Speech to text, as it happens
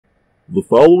The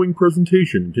following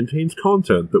presentation contains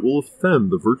content that will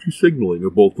offend the virtue signaling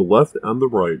of both the left and the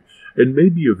right, and may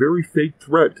be a very fake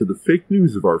threat to the fake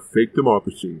news of our fake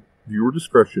democracy. Viewer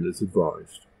discretion is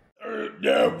advised.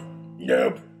 Nope.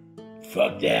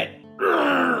 Fuck that.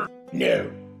 No.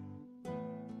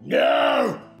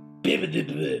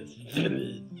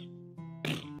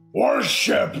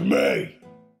 Worship me.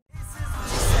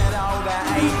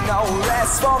 There ain't no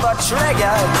rest for the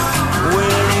trigger.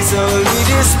 We're easily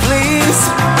displeased.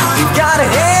 We've got a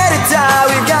hair to dye,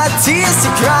 we've got tears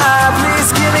to cry. Please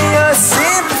give me your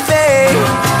sympathy.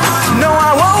 No,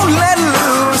 I won't let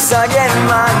loose. I get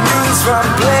my news from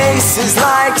places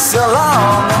like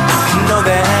Salon. No,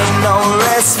 there ain't no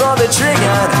rest for the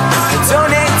trigger.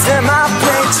 Donate to my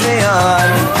Patreon.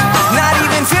 Not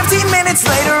even 15 minutes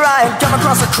later, I had come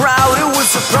across a crowd who was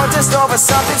to protest over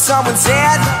something someone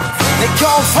said. They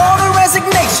called for the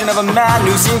resignation of a man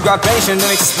who seemed quite patient in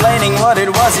explaining what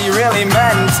it was he really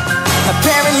meant.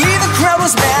 Apparently the crowd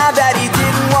was mad that he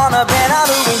didn't want to ban our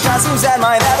moving costumes that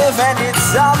might have offended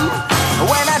some.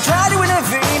 When I tried to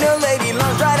intervene, a lady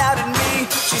lunged right out at me.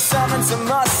 She summoned some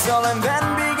muscle and then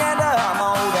began to hum.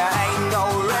 Oh, there ain't no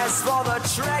rest for the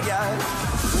trigger.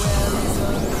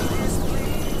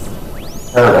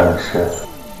 Paradigm Shift,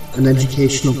 an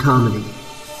educational comedy.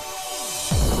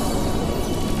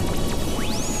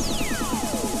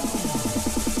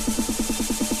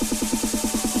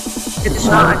 It's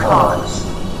not a cause,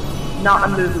 not a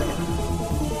movement.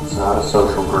 It's not a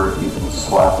social group you can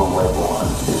slap a label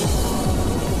onto.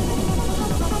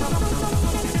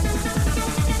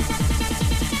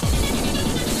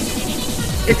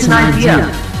 It's an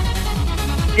idea.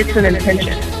 It's an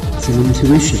intention. It's an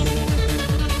intuition.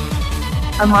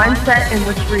 A mindset in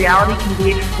which reality can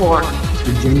be explored.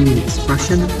 Through genuine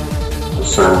expression,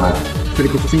 Discernment,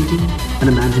 critical thinking, and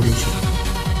imagination.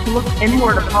 To look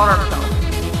inward upon ourselves.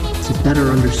 To better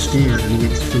understand the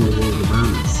external world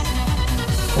around us.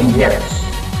 and yes,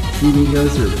 few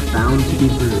egos are bound to be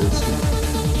bruised.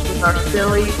 With our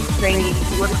silly, zany,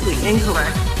 politically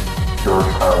incorrect, George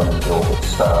Carlin and Gilbert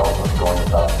style of going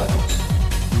about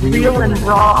things. real and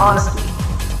raw honesty,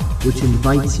 which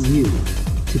invites you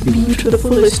to be to the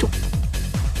fullest.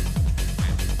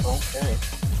 Okay.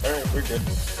 Alright, we're good.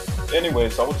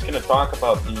 Anyways, I was going to talk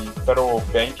about the federal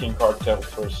banking cartel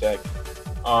for a sec.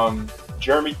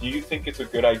 Jeremy, do you think it's a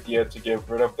good idea to get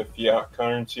rid of the fiat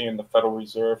currency and the Federal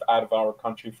Reserve out of our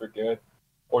country for good?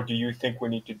 Or do you think we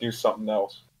need to do something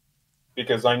else?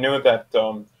 Because I know that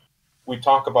we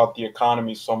talk about the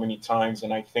economy so many times,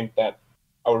 and I think that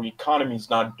our economy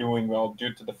is not doing well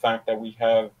due to the fact that we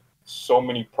have so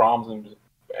many problems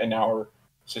in our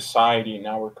society, in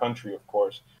our country, of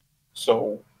course.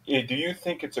 So do you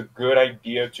think it's a good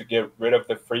idea to get rid of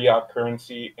the fiat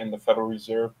currency and the Federal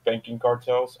Reserve banking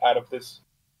cartels out of this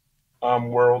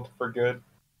world for good?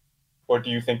 Or do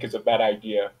you think it's a bad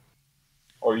idea?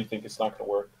 Or you think it's not going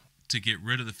to work? To get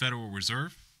rid of the Federal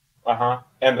Reserve?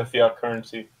 And the fiat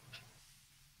currency.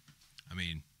 I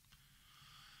mean,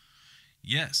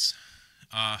 yes.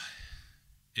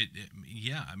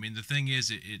 Yeah, I mean, the thing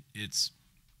is, it's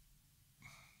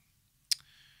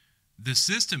the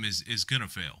system is going to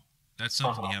fail. That's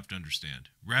something you have to understand.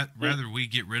 Rather we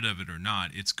get rid of it or not,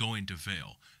 it's going to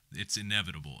fail. It's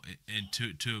inevitable. And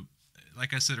to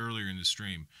like I said earlier in the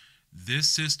stream, this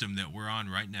system that we're on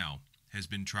right now has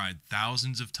been tried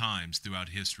thousands of times throughout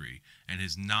history and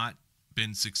has not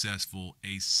been successful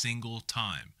a single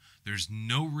time. There's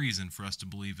no reason for us to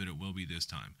believe that it will be this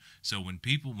time. So when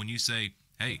you say,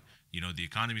 hey, you know, the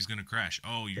economy's going to crash.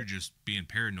 Oh, you're just being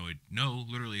paranoid. No,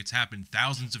 literally, it's happened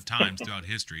thousands of times throughout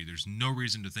history. There's no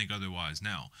reason to think otherwise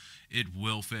now. It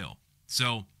will fail.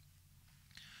 So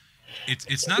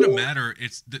it's not a matter.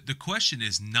 It's the question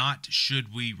is not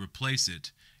should we replace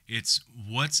it. It's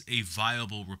what's a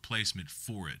viable replacement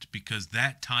for it, because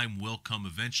that time will come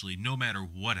eventually, no matter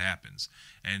what happens.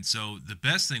 And so the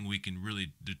best thing we can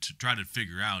really to try to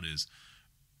figure out is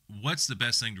what's the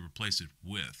best thing to replace it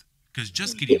with. Because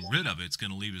just getting rid of it's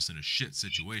going to leave us in a shit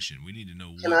situation. We need to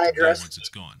know what to do once it's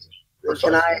gone.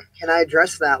 Can I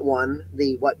address that one?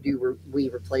 The what do we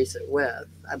replace it with?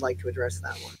 I'd like to address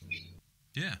that one.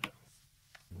 Yeah.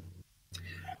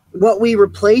 What we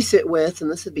replace it with, and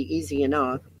this would be easy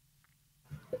enough,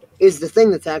 is the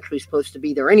thing that's actually supposed to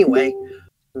be there anyway,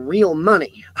 real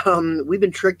money. We've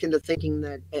been tricked into thinking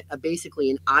that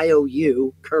basically an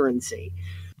IOU currency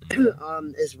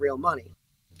is real money.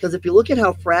 Because if you look at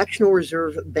how fractional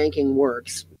reserve banking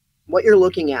works, what you're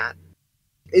looking at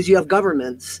is you have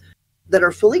governments that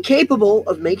are fully capable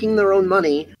of making their own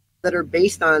money that are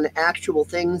based on actual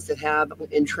things that have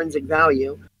intrinsic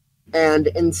value. And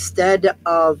instead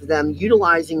of them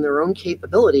utilizing their own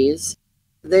capabilities,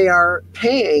 they are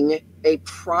paying a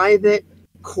private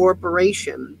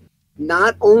corporation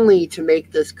not only to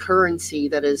make this currency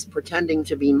that is pretending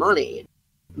to be money,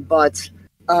 but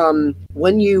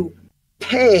when you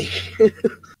pay,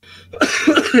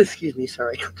 excuse me,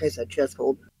 sorry, guys, that chest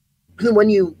cold. When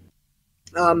you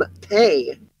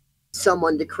pay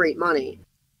someone to create money,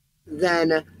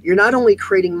 then you're not only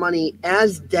creating money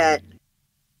as debt,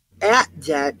 at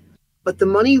debt, but the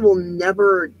money will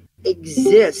never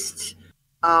exist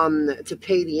to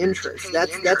pay the interest.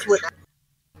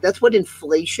 That's what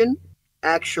inflation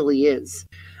actually is.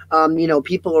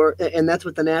 People are, and that's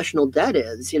what the national debt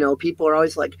is. People are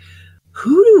always like,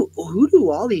 who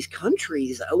do all these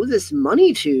countries owe this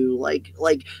money to? Like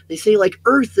they say, like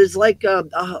Earth is like a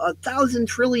 1,000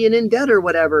 trillion in debt or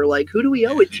whatever. Like, who do we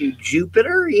owe it to?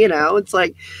 Jupiter? It's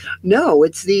like, no,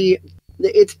 it's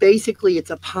basically a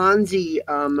Ponzi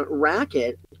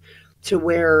racket, to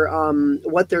where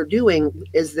what they're doing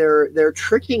is they're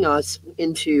tricking us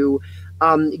into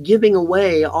giving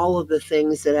away all of the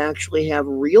things that actually have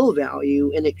real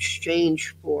value in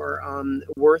exchange for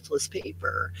worthless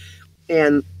paper.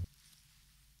 And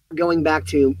going back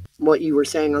to what you were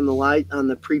saying on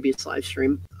the previous live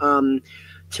stream,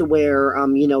 to where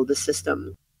the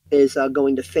system is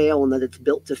going to fail and that it's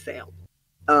built to fail.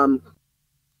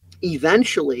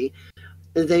 Eventually,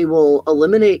 they will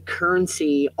eliminate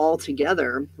currency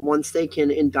altogether once they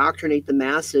can indoctrinate the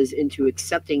masses into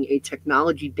accepting a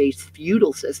technology-based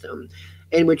feudal system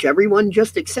in which everyone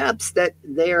just accepts that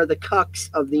they are the cucks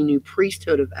of the new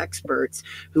priesthood of experts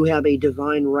who have a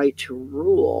divine right to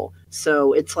rule.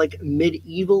 So it's like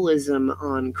medievalism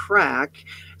on crack.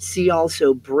 See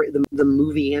also the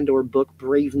movie and or book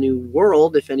Brave New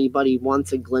World, if anybody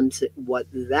wants a glimpse at what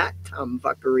that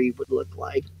tomfuckery would look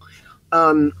like.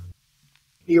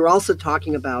 You're also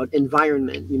talking about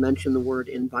environment. You mentioned the word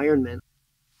environment.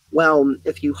 Well,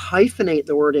 if you hyphenate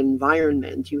the word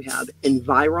environment, you have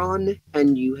environ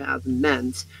and you have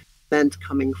ment. Ment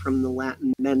coming from the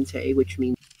Latin mente, which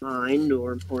means mind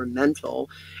or mental.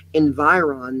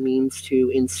 Environ means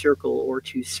to encircle or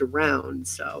to surround.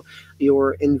 So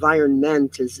your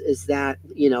environment is that,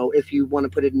 if you want to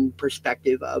put it in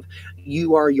perspective of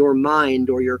you are your mind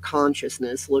or your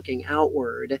consciousness looking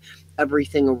outward,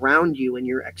 everything around you and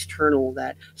your external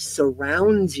that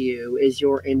surrounds you is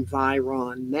your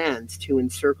environment, to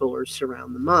encircle or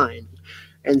surround the mind.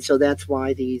 And so that's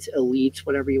why these elites,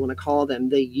 whatever you want to call them,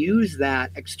 they use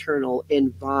that external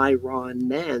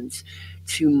environment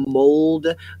to mold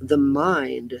the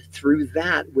mind through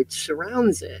that which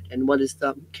surrounds it. And what is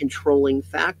the controlling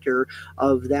factor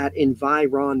of that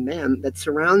environment that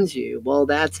surrounds you? Well,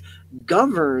 that's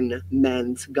government,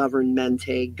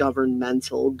 governmente,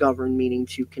 governmental, govern meaning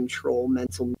to control,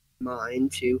 mental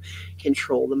mind to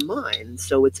control the mind.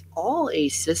 So it's all a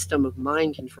system of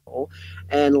mind control.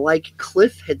 And like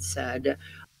Cliff had said,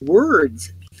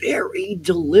 words very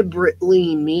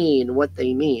deliberately mean what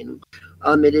they mean.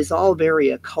 It is all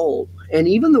very occult, and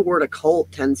even the word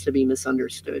occult tends to be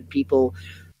misunderstood. People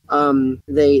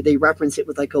they reference it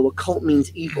with like, oh, occult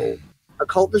means evil.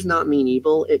 Occult does not mean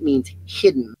evil. It means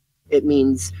hidden. It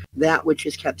means that which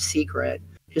is kept secret.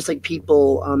 Just like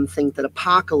people think that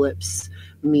apocalypse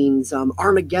means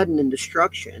Armageddon and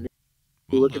destruction.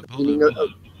 You look at the meaning of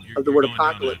the word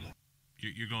apocalypse.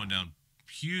 You're going down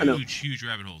huge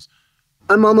rabbit holes.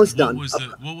 I'm almost done.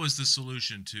 What was the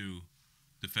solution to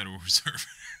the Federal Reserve?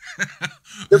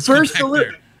 The first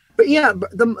solution. But yeah,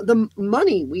 the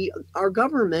money, our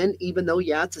government, even though,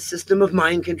 yeah, it's a system of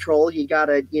mind control, you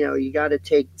gotta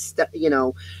take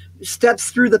steps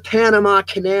through the Panama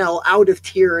Canal out of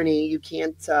tyranny. You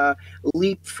can't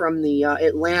leap from the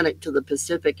Atlantic to the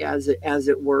Pacific, as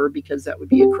it were, because that would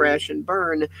be a crash and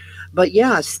burn. But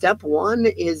yeah, step one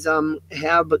is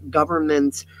have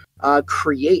government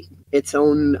create its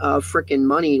own frickin'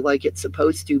 money like it's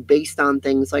supposed to, based on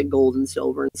things like gold and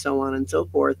silver and so on and so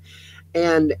forth.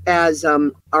 And as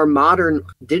our modern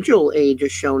digital age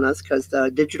has shown us, because the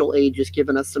digital age has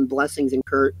given us some blessings and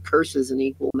curses in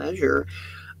equal measure,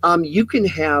 you can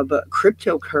have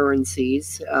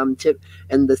cryptocurrencies,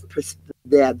 and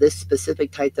this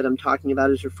specific type that I'm talking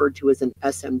about is referred to as an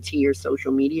SMT, or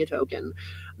social media token,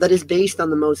 that is based on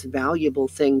the most valuable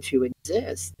thing to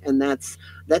exist, and that's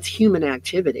human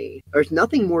activity. There's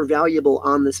nothing more valuable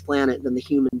on this planet than the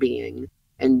human being.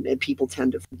 and people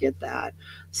tend to forget that.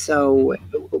 So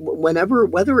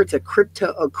whether it's a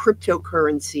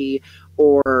cryptocurrency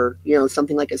or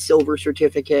something like a silver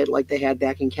certificate like they had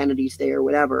back in Kennedy's day or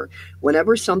whatever,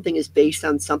 whenever something is based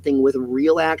on something with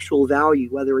real actual value,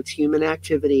 whether it's human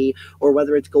activity or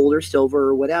whether it's gold or silver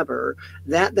or whatever,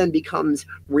 that then becomes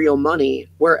real money,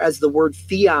 whereas the word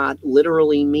fiat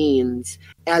literally means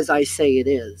as I say it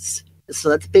is. So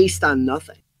that's based on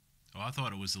nothing. Oh, I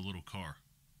thought it was a little car.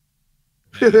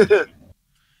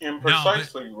 And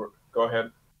precisely, no, go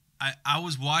ahead. I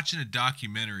was watching a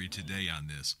documentary today on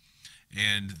this,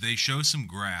 and they show some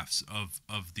graphs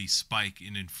of the spike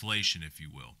in inflation, if you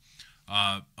will,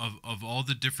 of all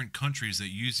the different countries that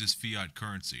use this fiat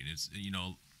currency. And it's,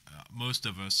 most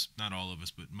of us, not all of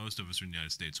us, but most of us are in the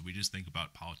United States, so we just think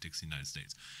about politics in the United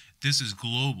States. This is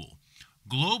global.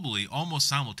 Globally, almost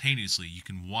simultaneously, you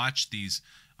can watch these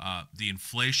the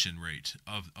inflation rate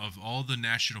of all the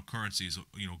national currencies,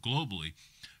 globally,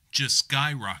 just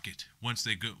skyrocket once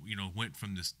they went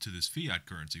from this to this fiat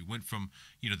currency. Went from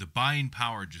the buying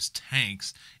power just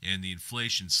tanks and the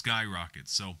inflation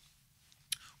skyrockets. So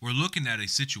we're looking at a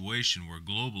situation where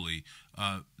globally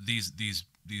these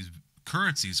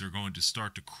currencies are going to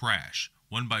start to crash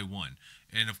one by one.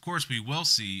 And of course, we will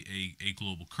see a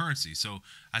global currency. So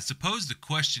I suppose the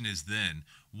question is then,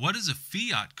 what does a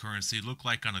fiat currency look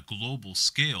like on a global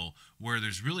scale where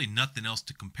there's really nothing else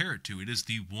to compare it to? It is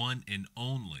the one and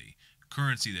only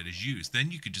currency that is used.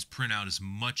 Then you could just print out as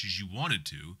much as you wanted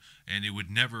to, and it would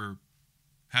never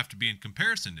have to be in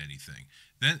comparison to anything.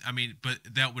 But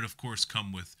that would of course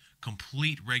come with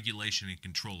complete regulation and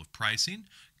control of pricing,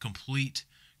 complete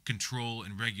control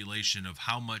and regulation of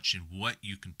how much and what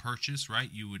you can purchase, right?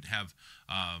 You would have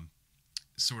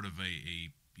sort of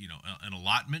an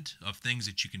allotment of things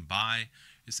that you can buy.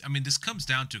 This comes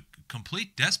down to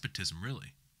complete despotism,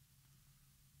 really.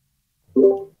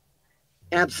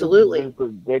 Absolutely. It's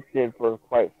been predicted for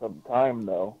quite some time,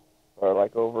 though, or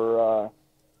like over,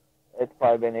 it's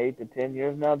probably been 8 to 10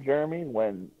 years now, Jeremy,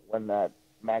 when that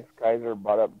Max Kaiser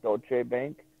bought up Deutsche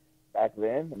Bank back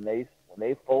then, and when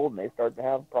they fold and they start to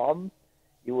have problems,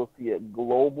 you will see a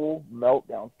global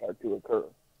meltdown start to occur.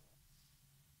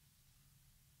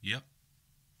 Yep.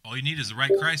 All you need is the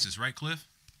right crisis, right, Cliff?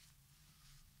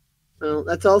 Well,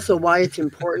 that's also why it's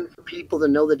important for people to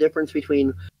know the difference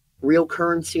between real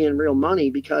currency and real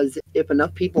money, because if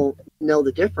enough people know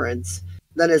the difference,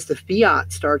 then as the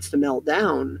fiat starts to melt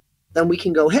down, then we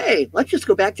can go, hey, let's just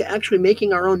go back to actually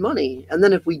making our own money. And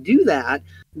then if we do that,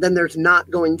 then there's not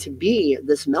going to be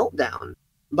this meltdown.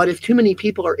 But if too many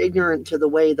people are ignorant to the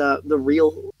way the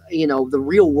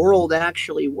real world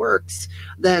actually works,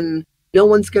 then no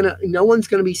one's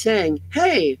gonna be saying,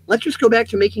 hey, let's just go back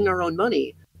to making our own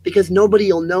money, because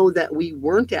nobody will know that we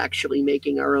weren't actually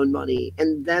making our own money.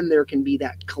 And then there can be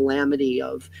that calamity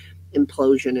of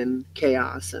implosion and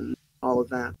chaos and all of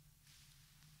that.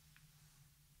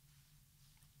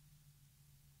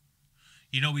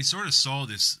 We sort of saw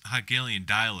this Hegelian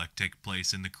dialect take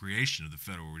place in the creation of the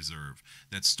Federal Reserve.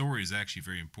 That story is actually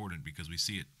very important because we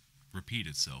see it repeat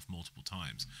itself multiple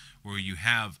times, where you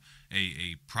have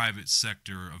a private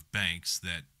sector of banks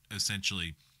that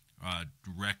essentially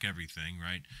wreck everything,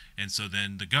 right? And so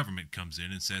then the government comes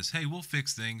in and says, hey, we'll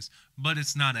fix things, but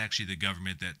it's not actually the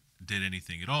government that did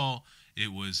anything at all.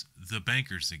 It was the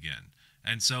bankers again.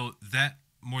 And so that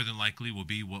more than likely will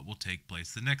be what will take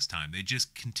place the next time. They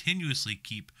just continuously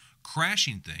keep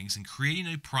crashing things and creating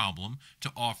a problem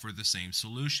to offer the same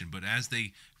solution. But as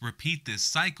they repeat this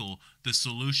cycle, the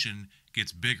solution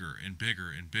gets bigger and bigger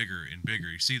and bigger and bigger.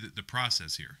 You see the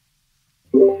process here.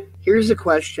 Here's a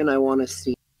question I want to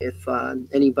see if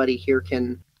anybody here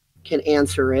can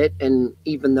answer it. And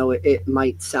even though it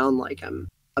might sound like I'm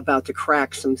about to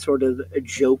crack some sort of a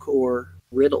joke or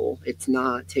riddle, it's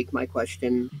not. Take my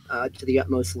question to the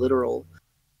utmost literal.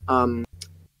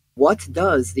 What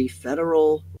does the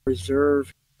Federal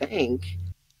Reserve Bank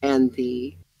and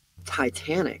the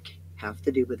Titanic have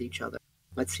to do with each other?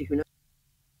 Let's see who knows.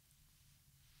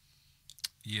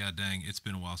 Yeah, dang, it's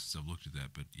been a while since I've looked at that,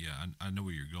 but yeah, I know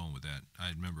where you're going with that. I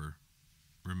remember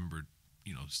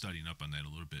studying up on that a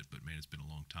little bit, but man, it's been a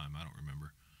long time. I don't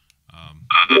remember.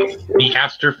 The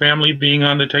Astor family being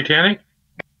on the Titanic?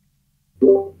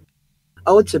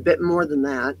 Oh, it's a bit more than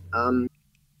that.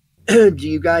 Do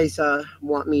you guys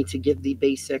want me to give the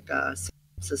basic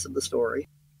synopsis of the story?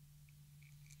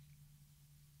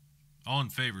 All in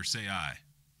favor, say aye.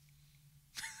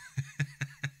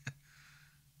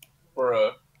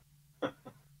 Or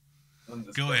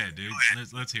Go ahead, dude.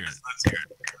 Let's hear it.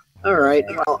 All right.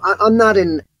 Well, I'm not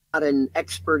an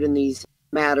expert in these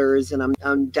matters, and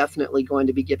I'm definitely going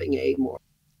to be giving a more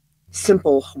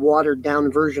simple, watered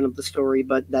down version of the story,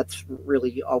 but that's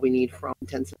really all we need for all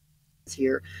intents and purposes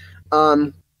here.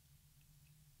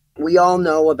 We all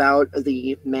know about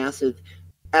the massive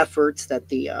efforts that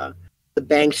the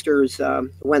banksters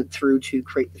went through to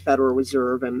create the Federal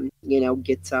Reserve and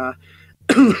get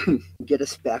get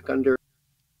us back under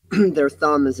their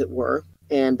thumb, as it were.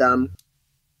 And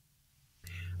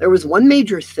there was one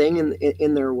major thing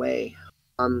in their way.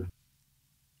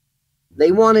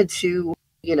 They wanted to,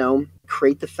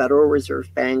 create the Federal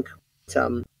Reserve Bank.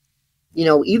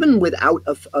 Even without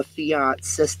a fiat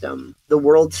system, the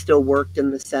world still worked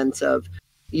in the sense of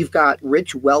you've got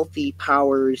rich, wealthy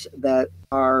powers that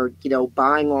are,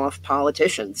 buying off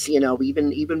politicians.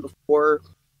 Even before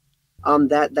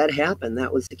that happened,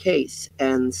 that was the case.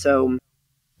 And so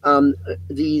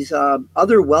these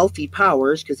other wealthy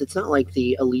powers, because it's not like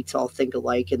the elites all think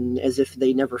alike and as if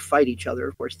they never fight each other.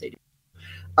 Of course they do.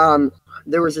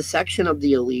 There was a section of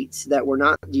the elites that were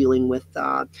not dealing with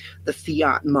the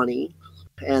fiat money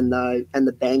and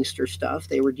the bankster stuff.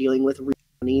 They were dealing with real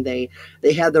money.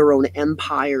 They had their own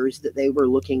empires that they were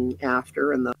looking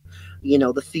after, and the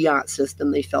fiat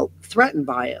system, they felt threatened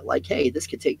by it. Like, hey, this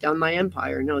could take down my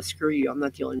empire. No, screw you. I'm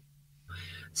not dealing.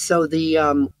 So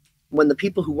when the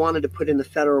people who wanted to put in the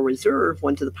Federal Reserve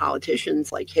went to the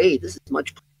politicians, like, hey, this is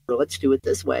much clearer, let's do it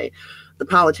this way. The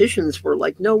politicians were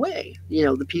like, no way.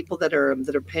 The people that are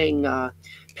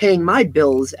paying my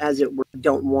bills, as it were,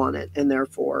 don't want it, and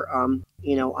therefore,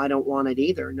 I don't want it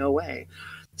either. No way.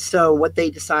 So what they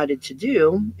decided to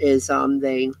do is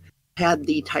they had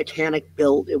the Titanic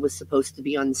built. It was supposed to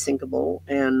be unsinkable,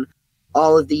 and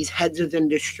all of these heads of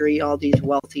industry, all these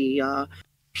wealthy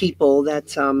people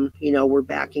that were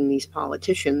backing these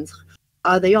politicians,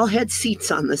 they all had seats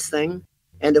on this thing.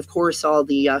 And of course, all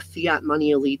the fiat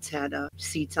money elites had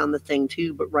seats on the thing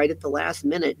too. But right at the last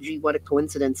minute, gee, what a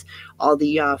coincidence, all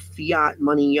the fiat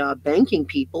money banking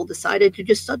people decided to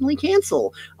just suddenly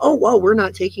cancel. Oh, well, we're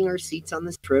not taking our seats on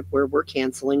this trip. We're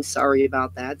canceling. Sorry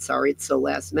about that. Sorry, it's so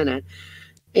last minute.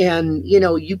 And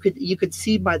you could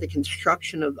see by the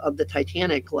construction of the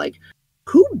Titanic, like,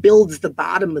 who builds the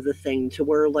bottom of the thing to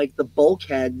where, like, the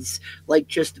bulkheads, like,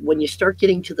 just when you start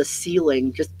getting to the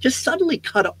ceiling, just suddenly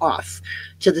cut off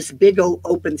to this big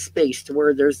open space to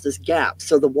where there's this gap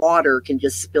so the water can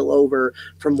just spill over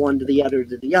from one to the other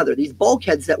to the other. These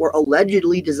bulkheads that were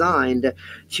allegedly designed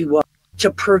to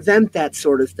prevent that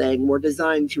sort of thing were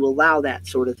designed to allow that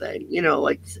sort of thing,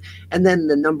 and then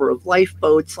the number of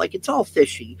lifeboats, like, it's all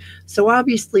fishy. So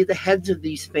obviously the heads of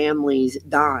these families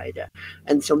died.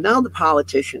 And so now the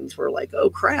politicians were like,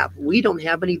 oh crap, we don't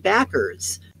have any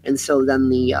backers. And so then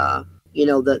the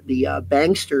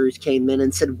banksters came in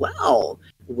and said, well,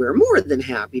 we're more than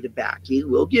happy to back you.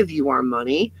 We'll give you our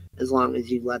money as long as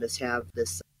you let us have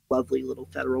this lovely little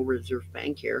Federal Reserve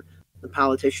Bank here. The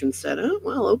politicians said, oh,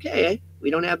 well, okay,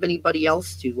 we don't have anybody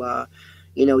else to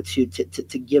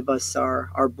give us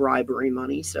our bribery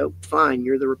money, so fine,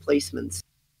 you're the replacements.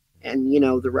 And,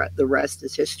 the rest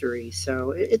is history.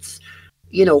 So it's,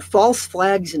 false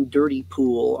flags and dirty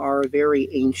pool are a very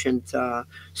ancient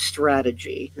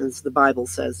strategy. As the Bible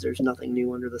says, there's nothing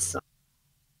new under the sun.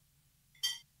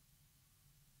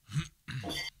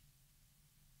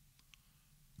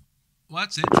 Well,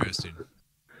 that's interesting.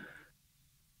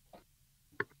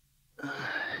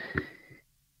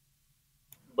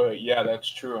 But yeah, that's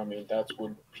true. I mean, that's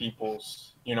what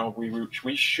people's,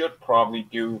 we should probably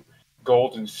do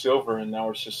gold and silver in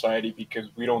our society because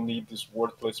we don't need this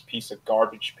worthless piece of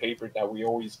garbage paper that we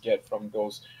always get from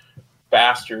those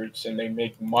bastards, and they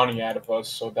make money out of us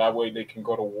so that way they can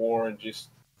go to war and just,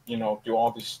 do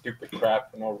all this stupid crap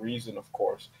for no reason, of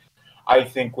course. I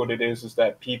think what it is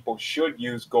that people should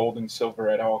use gold and silver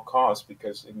at all costs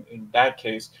because in that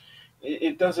case,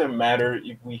 it doesn't matter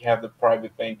if we have the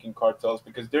private banking cartels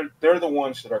because they're the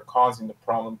ones that are causing the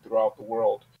problem throughout the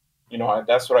world.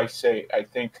 That's what I say. I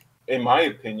think, in my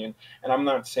opinion, and I'm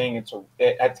not saying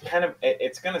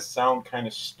it's going to sound kind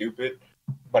of stupid,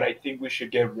 but I think we should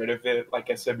get rid of it.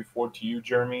 Like I said before to you,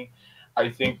 Jeremy,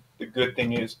 I think the good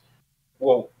thing is,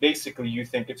 well, basically you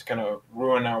think it's going to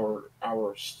ruin our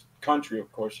country,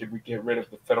 of course, if we get rid of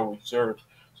the Federal Reserve.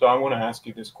 So I want to ask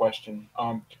you this question.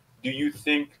 Do you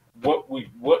think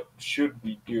what should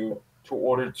we do to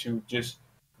order to just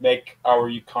make our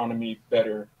economy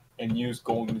better and use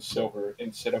gold and silver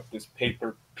instead of this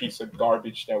paper piece of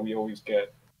garbage that we always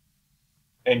get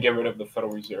and get rid of the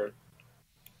Federal Reserve?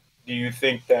 Do you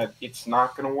think that it's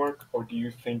not going to work, or do you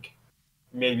think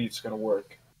maybe it's going to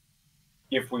work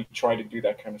if we try to do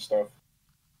that kind of stuff?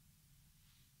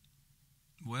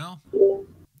 Well,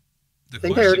 the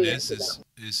question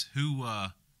is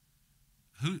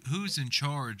who's in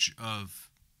charge of?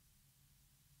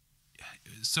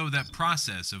 So that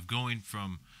process of going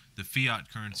from the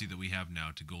fiat currency that we have now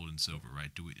to gold and silver, right?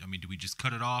 Do we just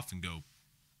cut it off and go,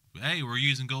 hey, we're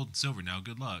using gold and silver now,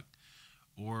 good luck?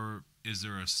 Or is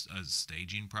there a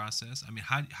staging process? I mean,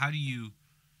 how do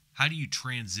you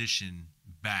transition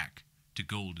back to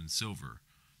gold and silver?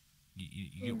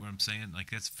 You get what I'm saying?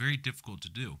 Like, that's very difficult to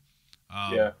do.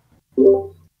 Yeah.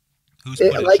 Who's put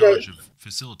in charge of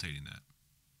facilitating that?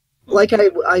 Like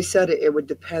I said, it would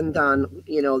depend on,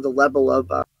 the level of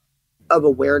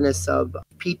awareness of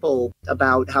people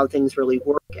about how things really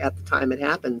work at the time it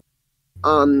happens.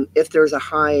 If there's a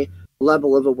high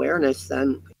level of awareness,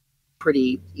 then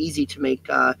pretty easy to make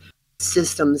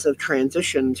systems of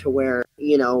transition to where,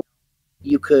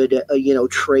 you could,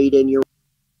 trade in your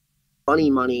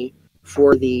money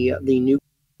for the new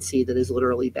currency that is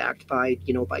literally backed by,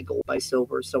 by gold, by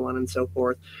silver, so on and so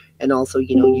forth. And also,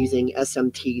 using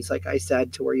SMTs, like I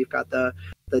said, to where you've got the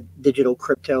digital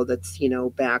crypto that's,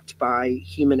 backed by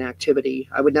human activity.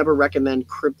 I would never recommend,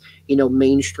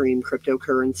 mainstream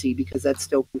cryptocurrency, because that's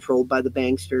still controlled by the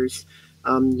banksters.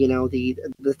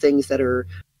 The things that are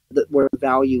where the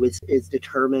value is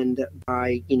determined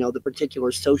by, the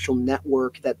particular social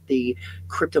network that the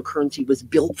cryptocurrency was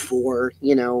built for,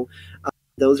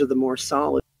 those are the more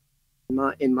solid,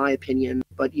 in my opinion.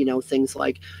 But, things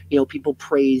like, people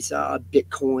praise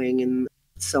Bitcoin and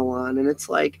so on. And it's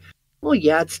like, well,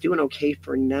 yeah, it's doing okay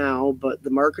for now, but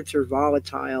the markets are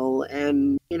volatile,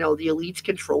 and, the elites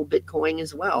control Bitcoin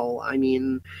as well. I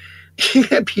mean,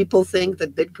 people think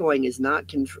that Bitcoin is not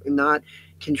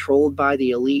controlled by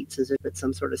the elites as if it's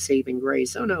some sort of saving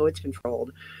grace. Oh, no, it's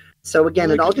controlled. So,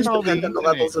 again, it all just depends on the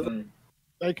levels of...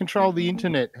 They control the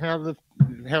internet. How the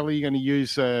hell are you going to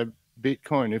use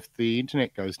Bitcoin if the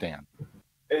internet goes down?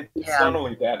 It's not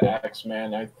only that, Axe,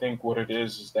 man. I think what it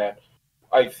is that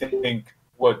I think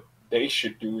what they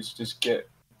should do is just get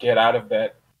out of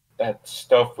that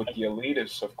stuff with the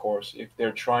elitists. Of course, if the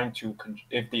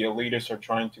elitists are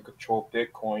trying to control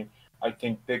Bitcoin, I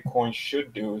think Bitcoin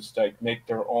should do is like make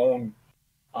their own,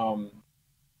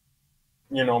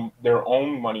 their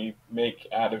own money, make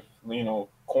out of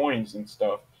coins and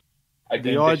stuff.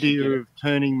 The idea of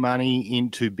turning money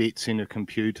into bits in a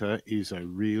computer is a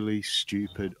really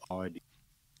stupid idea.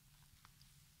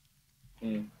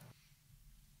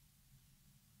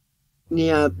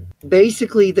 Yeah,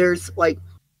 basically, there's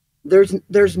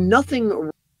nothing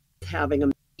wrong with having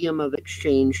a medium of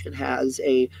exchange that has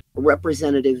a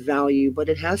representative value, but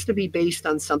it has to be based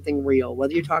on something real.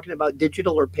 Whether you're talking about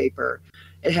digital or paper,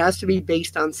 it has to be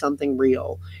based on something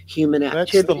real. Human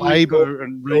activity. That's the labor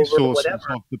and resources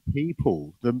of the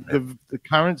people. The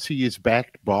currency is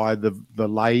backed by the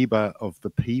labor of the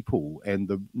people and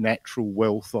the natural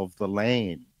wealth of the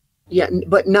land. Yeah,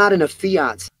 but not in a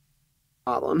fiat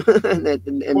problem.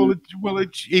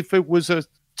 If it was a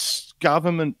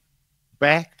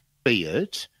government-backed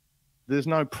fiat, there's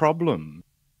no problem.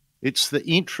 It's the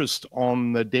interest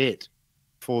on the debt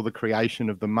for the creation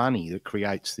of the money that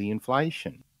creates the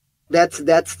inflation. That's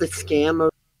the scam of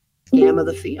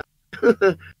the fiat.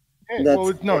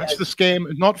 It's the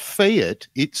scam, not fiat.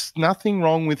 It's nothing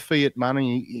wrong with fiat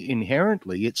money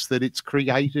inherently. It's that it's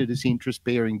created as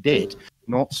interest-bearing debt,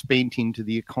 not spent into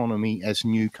the economy as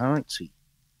new currency.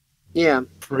 Yeah,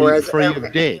 free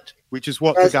of debt, which is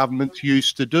what the governments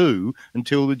used to do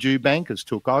until the Jew bankers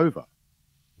took over.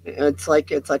 It's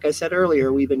like I said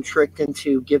earlier, we've been tricked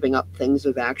into giving up things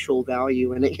of actual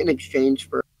value in exchange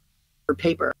for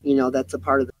paper. That's a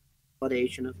part of the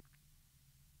validation of.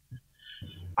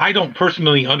 I don't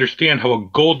personally understand how a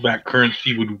gold-backed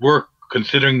currency would work,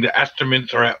 considering the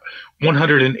estimates are at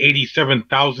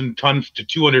 187,000 tons to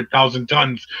 200,000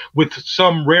 tons, with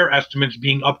some rare estimates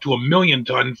being up to 1 million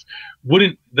tons.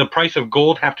 Wouldn't the price of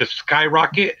gold have to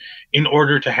skyrocket in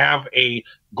order to have a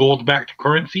gold-backed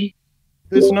currency?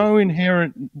 There's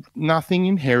nothing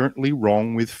inherently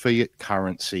wrong with fiat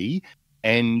currency.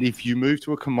 And if you move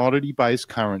to a commodity-based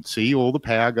currency, all the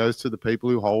power goes to the people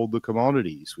who hold the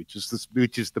commodities, which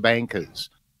is the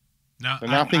bankers. No, so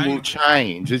nothing will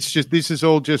change. It's just this is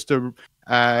all just a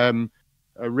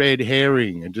red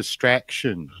herring, a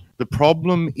distraction. The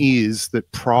problem is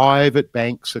that private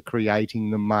banks are creating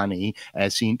the money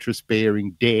as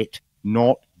interest-bearing debt,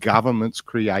 not governments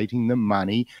creating the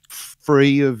money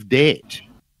free of debt.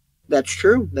 That's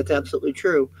true. That's absolutely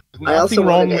true. There's nothing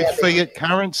wrong with fiat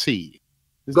currency.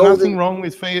 There's nothing wrong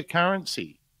with fiat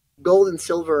currency. Gold and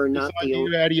silver are not the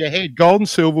out of your head. Gold and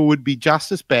silver would be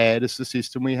just as bad as the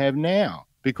system we have now,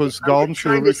 because gold and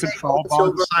silver is controlled by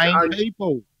the same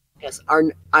people. Yes,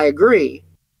 I agree.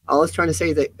 I was trying to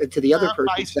say that to the other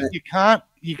person that you can't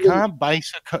you can't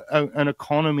base an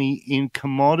economy in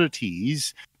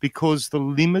commodities, because the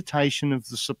limitation of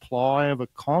the supply of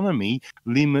economy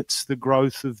limits the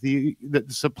growth of the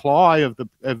supply of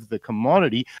the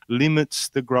commodity limits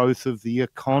the growth of the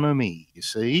economy. You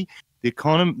see,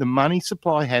 the money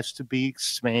supply has to be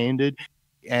expanded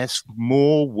as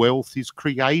more wealth is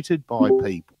created by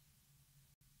people.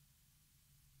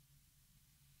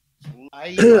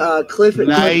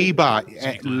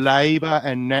 Labor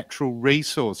and natural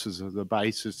resources are the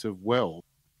basis of wealth.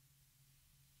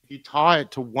 If you tie it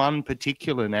to one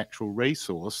particular natural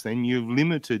resource, then you're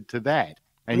limited to that.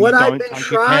 And what you I've don't been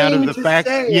take account of the fact.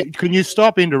 Can you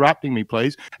stop interrupting me,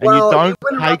 please? And you don't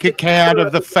take account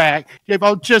of the fact.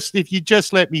 If you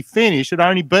just let me finish, it'd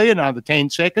only be another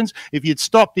 10 seconds. If you'd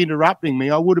stopped interrupting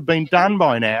me, I would have been done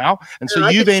by now. And so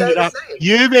you've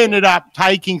ended up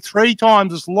taking 3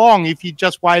 times as long if you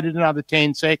just waited another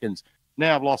 10 seconds.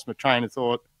 Now I've lost my train of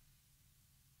thought.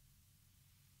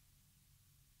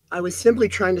 I was simply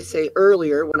trying to say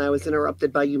earlier, when I was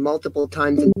interrupted by you multiple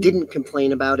times and didn't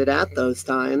complain about it at those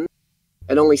times,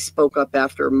 and only spoke up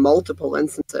after multiple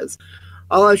instances.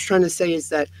 All I was trying to say is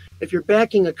that if you're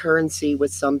backing a currency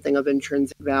with something of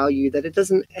intrinsic value, that it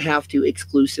doesn't have to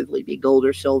exclusively be gold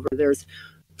or silver. There's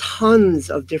tons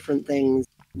of different things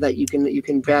that you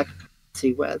can back a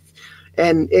currency with.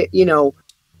 And,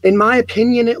 in my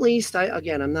opinion, at least,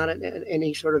 I'm not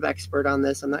any sort of expert on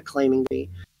this. I'm not claiming to be.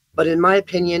 But in my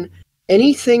opinion,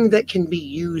 anything that can be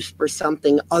used for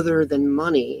something other than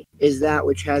money is that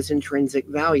which has intrinsic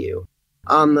value.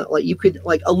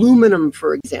 Like aluminum,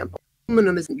 for example.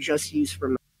 Aluminum isn't just used for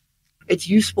money. It's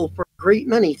useful for a great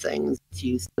many things. It's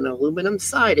used in aluminum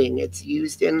siding. It's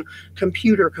used in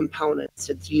computer components.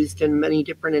 It's used in many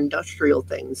different industrial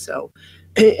things. So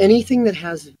anything that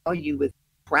has value with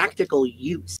practical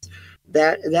use,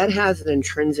 that has an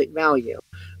intrinsic value.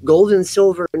 Gold and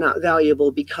silver are not valuable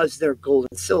because they're gold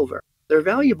and silver. They're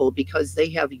valuable because they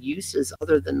have uses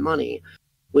other than money,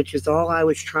 which is all I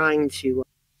was trying to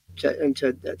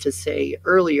say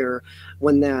earlier,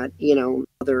 when that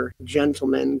other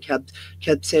gentleman kept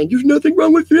saying, "There's nothing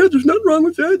wrong with that. There's nothing wrong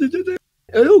with that.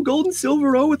 Oh, gold and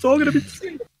silver. Oh, it's all going to be the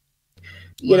same."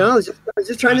 I was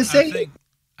just trying to say,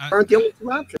 aren't the only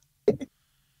 2 options.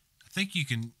 I think you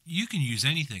can use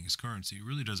anything as currency. It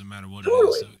really doesn't matter what it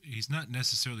is. So he's not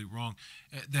necessarily wrong.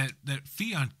 That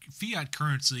fiat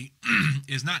currency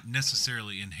is not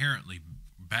necessarily inherently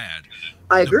bad.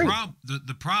 I agree.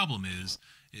 The problem is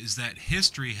that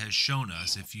history has shown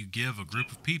us, if you give a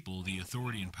group of people the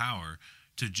authority and power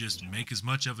to just make as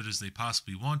much of it as they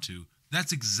possibly want to,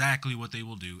 that's exactly what they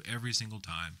will do every single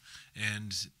time,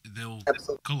 and they'll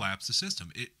collapse the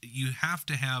system. You have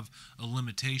to have a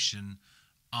limitation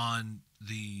on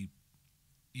the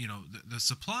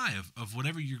supply of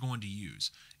whatever you're going to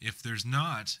use. If there's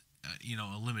not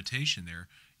a limitation there,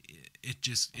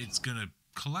 it's going to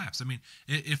collapse. I mean,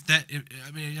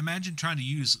 imagine trying to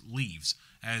use leaves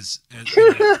as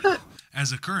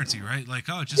a currency, right? Like,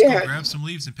 go grab some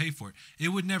leaves and pay for it. It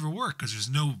would never work, because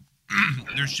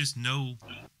there's just no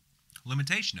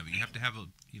limitation of it. You have to have a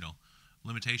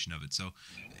limitation of it. So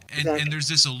and there's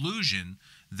this illusion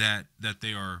that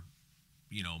they are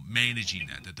managing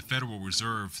that the Federal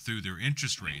Reserve, through their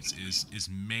interest rates, is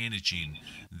managing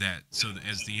that, so that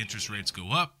as the interest rates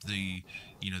go up, the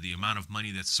amount of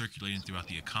money that's circulating throughout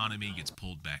the economy gets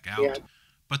pulled back out. Yeah.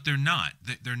 But they're not.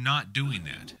 They're not doing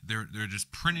that. They're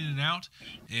just printing it out,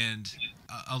 and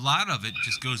a lot of it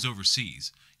just goes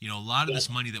overseas. A lot of this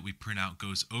money that we print out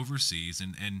goes overseas,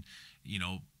 and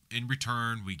in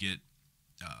return we get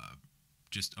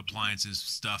just appliances,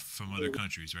 stuff from other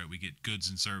countries, right? We get goods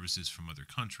and services from other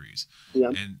countries.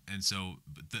 Yeah. And so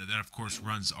that of course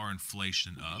runs our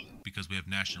inflation up, because we have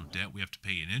national debt. We have to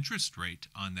pay an interest rate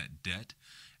on that debt.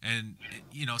 And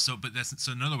so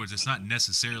in other words, it's not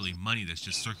necessarily money that's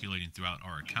just circulating throughout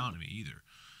our economy either.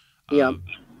 Yeah.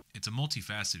 It's a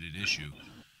multifaceted issue.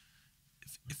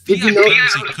 Fiat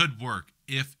currency could work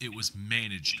if it was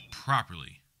managed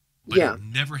properly. But it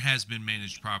never has been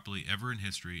managed properly ever in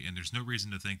history, and there's no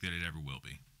reason to think that it ever will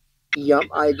be. Yep,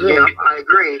 I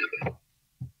agree.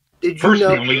 Did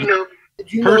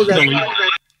you know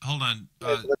that? Hold on.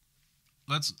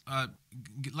 Let's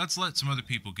let some other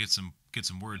people get some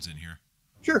words in here.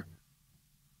 Sure.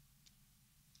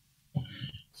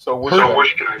 So what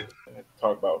can I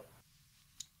talk about?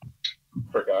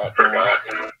 Forgot.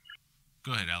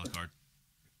 Go ahead, Alucard.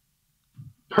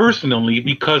 Personally,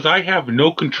 because I have no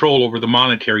control over the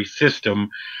monetary system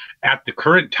at the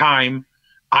current time,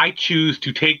 I choose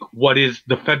to take what is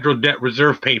the Federal Debt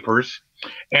Reserve papers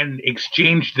and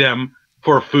exchange them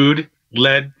for food,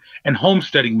 lead, and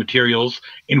homesteading materials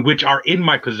in which are in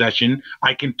my possession,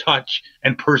 I can touch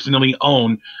and personally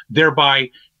own, thereby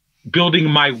building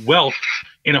my wealth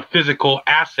in a physical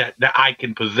asset that I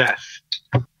can possess.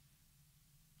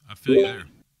 I feel you there.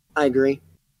 I agree.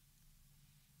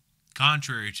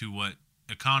 Contrary to what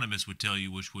economists would tell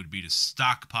you, which would be to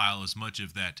stockpile as much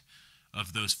of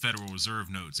those Federal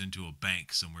Reserve notes into a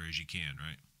bank somewhere as you can,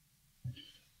 right?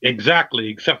 Exactly,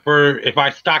 except for if I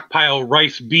stockpile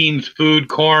rice, beans, food,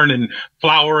 corn, and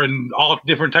flour, and all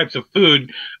different types of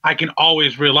food, I can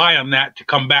always rely on that to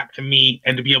come back to me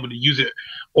and to be able to use it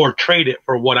or trade it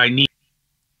for what I need.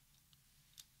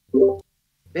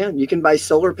 Man, you can buy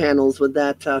solar panels with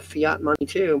that fiat money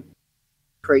too.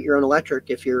 Create your own electric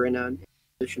if you're in a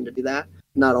position to do that.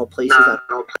 Not all places.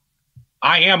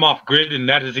 I am off grid, and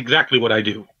that is exactly what I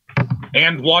do.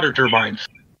 And water turbines.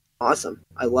 Awesome.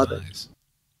 I love it.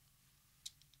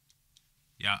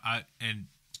 Yeah, I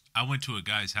went to a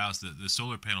guy's house. The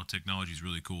solar panel technology is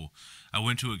really cool. I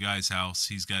went to a guy's house.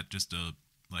 He's got just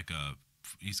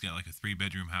he's got like a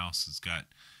 3-bedroom house. It's got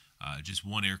just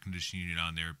one air conditioning unit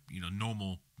on there. You know,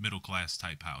 normal middle class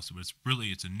type house. But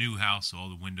it's a new house, so all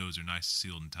the windows are nice,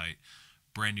 sealed and tight.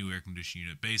 Brand new air conditioning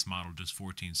unit, base model, just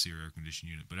 14 SEER air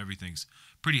conditioning unit. But everything's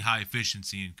pretty high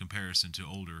efficiency in comparison to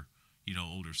older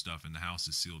stuff, and the house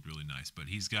is sealed really nice. But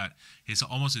he's got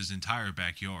almost his entire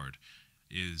backyard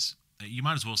is, you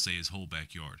might as well say his whole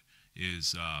backyard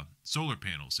is solar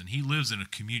panels. And he lives in a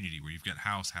community where you've got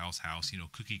house,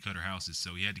 cookie cutter houses.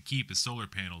 So he had to keep his solar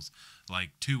panels like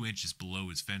 2 inches below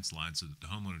his fence line so that the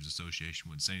homeowners association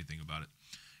wouldn't say anything about it.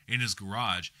 In his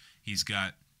garage, he's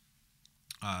got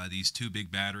these 2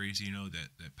 big batteries,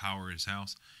 that power his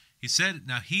house. He said,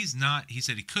 now he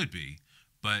said he could be,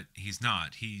 but he's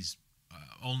not. He's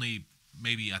only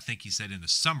maybe, I think he said in the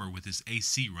summer with his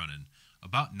AC running,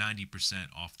 about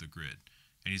 90% off the grid.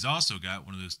 And he's also got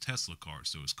one of those Tesla cars,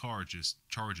 so his car just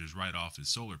charges right off his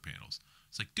solar panels.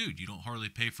 It's like, dude, you don't hardly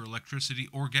pay for electricity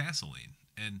or gasoline.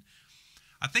 And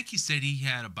I think he said he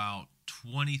had about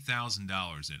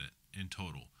 $20,000 in it in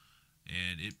total.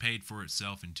 And it paid for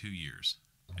itself in 2 years.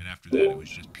 And after that, it was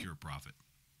just pure profit.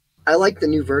 I like the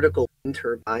new vertical wind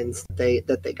turbines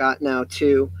that they got now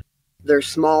too. They're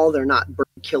small. They're not bird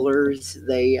killers.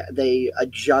 They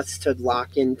adjust to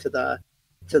lock into the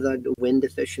wind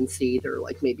efficiency. They're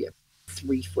like maybe a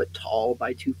 3 foot tall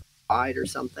by 2 foot wide or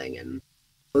something. And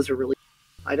those are really,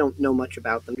 I don't know much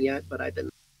about them yet, but I've been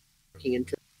looking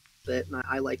into it, and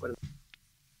I like what I'm.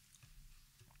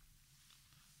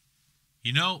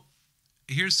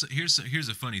 Here's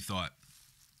a funny thought.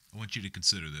 I want you to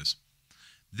consider this.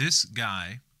 This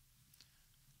guy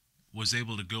was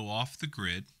able to go off the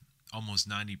grid almost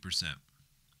 90%.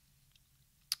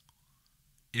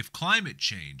 If climate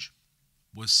change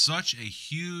was such a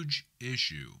huge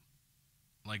issue,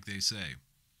 like they say,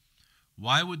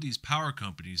 why would these power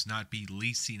companies not be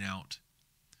leasing out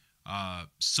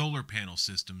solar panel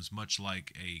systems, much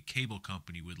like a cable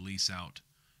company would lease out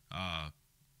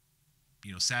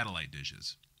satellite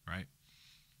dishes, right?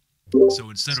 So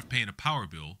instead of paying a power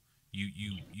bill,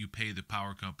 you pay the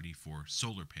power company for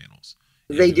solar panels.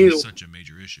 They do. It's such a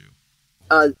major issue.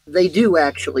 They do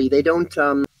actually. They don't.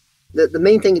 The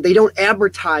main thing, they don't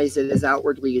advertise it as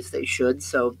outwardly as they should.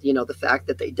 So the fact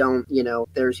that they don't,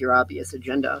 there's your obvious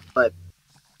agenda. But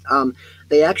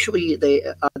they actually,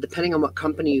 depending on what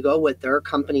company you go with, there are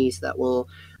companies that will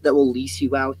lease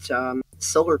you out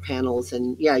solar panels,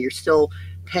 and yeah, you're still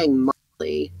paying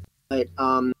monthly, but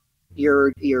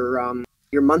your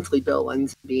monthly bill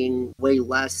ends up being way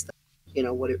less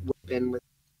than what it would have been with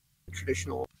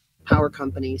traditional power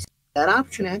companies. That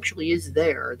option actually is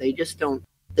there. They just don't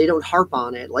harp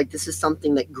on it. Like, this is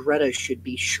something that Greta should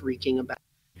be shrieking about,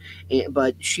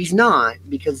 but she's not,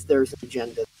 because there's an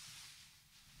agenda.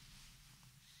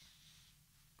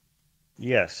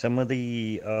 Yes, some of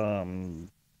the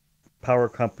power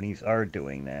companies are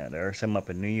doing that. There are some up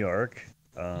in New York.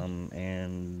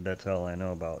 And that's all I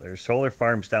know about. There's solar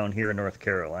farms down here in North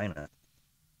Carolina.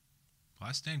 Well,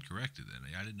 I stand corrected then.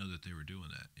 I didn't know that they were doing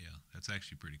that. Yeah, that's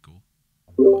actually pretty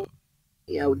cool.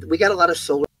 Yeah, we got a lot of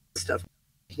solar stuff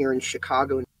here in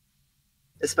Chicago,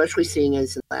 especially seeing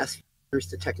as in the last few years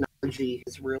the technology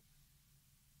has really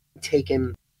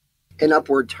taken an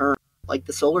upward turn. Like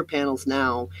the solar panels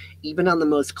now, even on the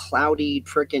most cloudy,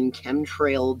 frickin'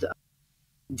 chemtrailed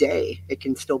day, it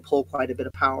can still pull quite a bit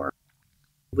of power.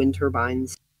 Wind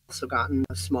turbines also gotten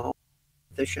a small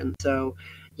efficient. So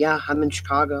yeah, I'm in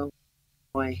Chicago,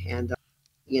 and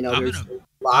there's a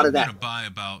lot of that. I'm gonna buy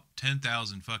about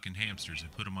 10,000 fucking hamsters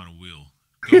and put them on a wheel.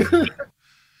 Go for it.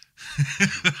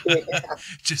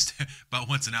 Just about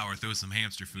once an hour, throw some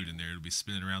hamster food in there. It'll be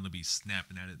spinning around. They'll be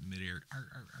snapping at it in midair. Arr,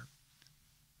 arr, arr.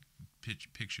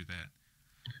 Picture that.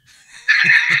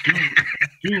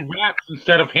 Do rats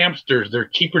instead of hamsters. They're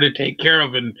cheaper to take care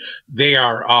of, and they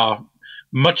are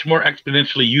much more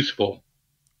exponentially useful.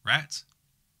 Rats?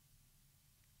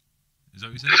 Is that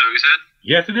what you said?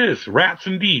 Yes, it is. Rats,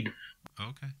 indeed.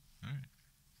 Okay. All right.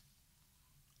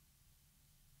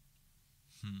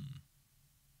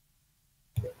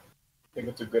 I think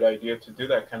it's a good idea to do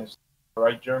that kind of stuff,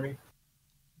 right, Jeremy?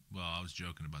 Well, I was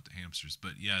joking about the hamsters,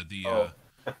 but yeah, the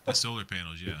solar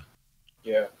panels, yeah.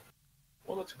 Yeah.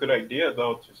 Well, it's a good idea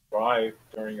though to survive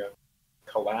during a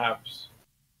collapse.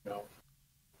 You know.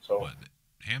 So. What?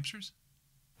 Hamsters?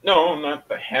 No, not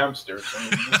the hamsters. I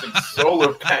mean, using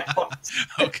solar panels.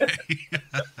 Okay.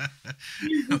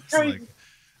 Like,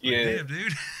 yeah, damn,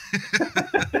 dude.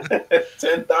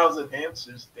 10,000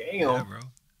 hamsters. Damn. Yeah, bro.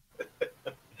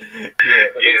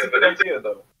 It's a good idea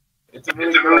though. It's a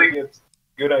really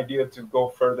good idea to go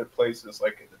further places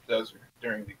like in the desert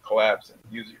during the collapse and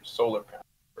use your solar panel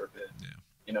for a bit. Yeah.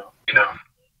 You know.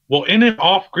 Well, in an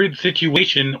off-grid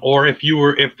situation, or if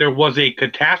there was a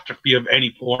catastrophe of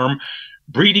any form,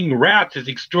 breeding rats is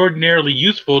extraordinarily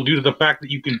useful due to the fact that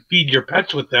you can feed your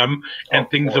pets with them and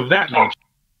things of that nature.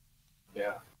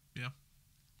 Yeah. Yeah.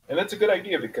 And that's a good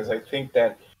idea because I think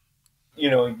that,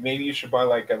 maybe you should buy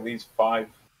like at least 5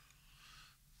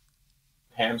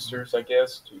 hamsters, I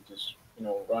guess, to just,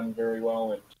 run very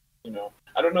well. And,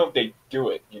 I don't know if they do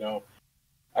it,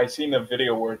 I seen a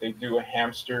video where they do a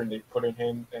hamster and they put it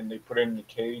in the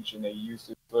cage and they use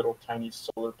this little tiny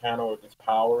solar panel with its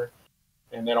power.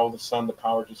 And then all of a sudden the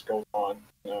power just goes on,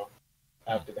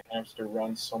 after the hamster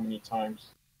runs so many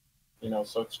times,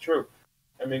 so it's true.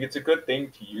 I mean, it's a good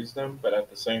thing to use them, but at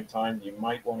the same time, you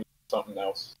might want to use something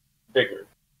else bigger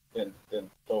than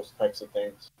those types of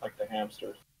things, like the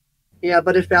hamsters. Yeah,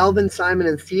 but if Alvin, Simon,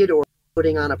 and Theodore are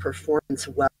putting on a performance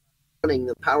well running,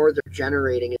 the power they're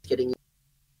generating is getting you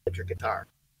electric guitar.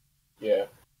 Yeah.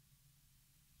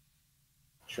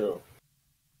 True.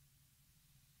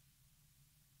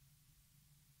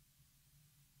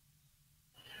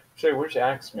 Say, where's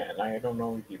Axeman? I don't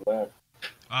know if he left.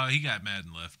 He got mad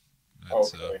and left.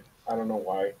 That's, okay. I don't know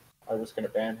why. I was going to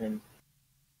ban him,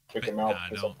 kick him out,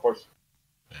 because of course...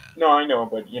 Yeah. No, I know,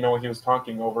 but, he was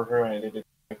talking over her, and I didn't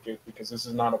like it, because this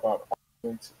is not about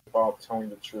arguments, it's about telling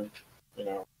the truth,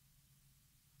 Well,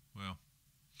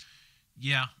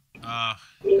 yeah.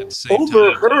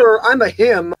 Over her, I'm a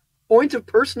him. Point of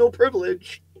personal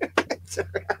privilege. Sorry.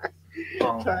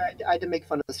 Sorry, I had to make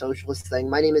fun of the socialist thing.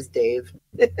 My name is Dave.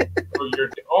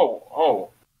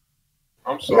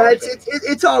 I'm sorry. Yeah,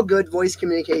 it's all good, voice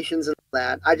communications and all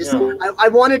that. I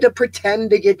wanted to pretend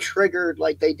to get triggered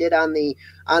like they did on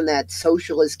that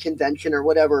socialist convention or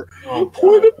whatever.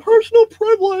 Point of personal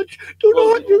privilege. Do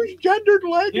not use gendered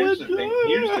language. Here's the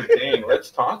thing.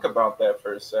 Let's talk about that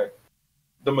for a sec.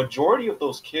 The majority of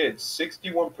those kids,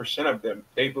 61% of them,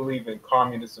 they believe in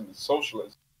communism and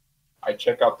socialism. I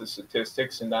check out the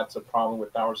statistics, and that's a problem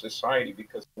with our society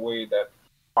because the way that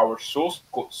our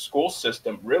school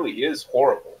system really is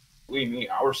horrible. Believe me,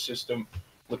 our system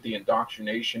with the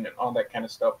indoctrination and all that kind of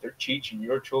stuff, they're teaching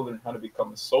your children how to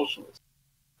become a socialist.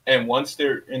 And once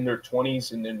they're in their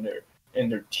 20s and in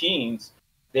their teens,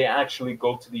 they actually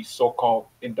go to these so-called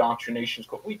indoctrination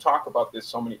schools. We talk about this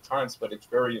so many times, but it's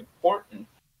very important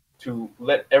to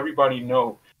let everybody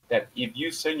know that if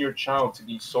you send your child to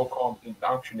these so-called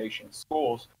indoctrination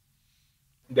schools,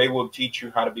 they will teach you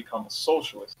how to become a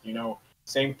socialist.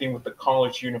 Same thing with the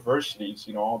college universities.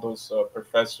 All those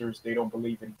professors, they don't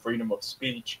believe in freedom of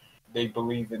speech. They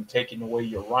believe in taking away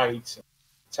your rights and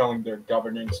telling their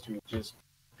governance to just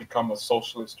become a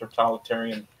socialist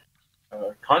totalitarian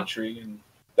country. And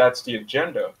that's the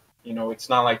agenda. It's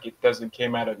not like it doesn't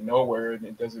came out of nowhere and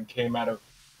it doesn't came out of,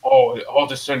 it all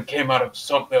of a sudden came out of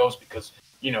something else because,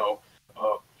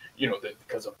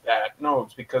 because of that. No,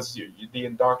 it's because the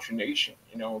indoctrination,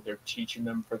 they're teaching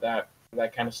them for that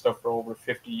kind of stuff for over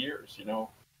 50 years,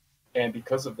 and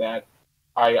because of that,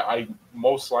 I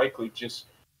most likely just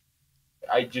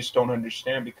don't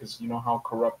understand because how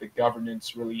corrupt the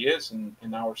governance really is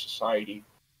in our society,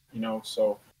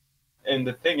 so, and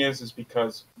the thing is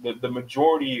because the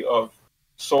majority of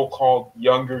so-called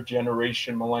younger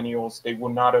generation millennials, they will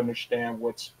not understand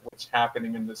what's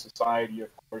happening in the society, of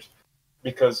course,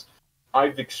 because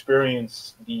I've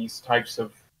experienced these types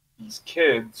of these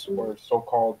kids or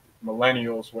so-called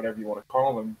millennials, whatever you want to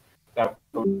call them, that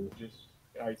just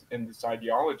in this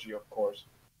ideology, of course.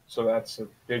 So that's a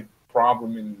big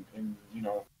problem in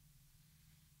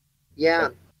Yeah.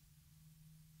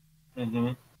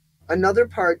 Mm-hmm. another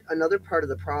part of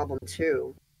the problem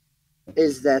too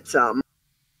is that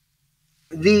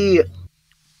the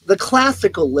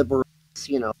classical liberals,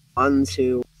 ones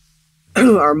who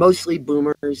are mostly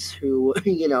boomers who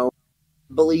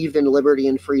believe in liberty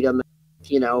and freedom,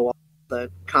 all the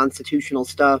constitutional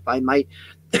stuff. I might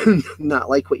not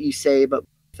like what you say, but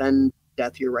defend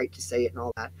death your right to say it and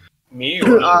all that. Me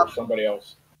or somebody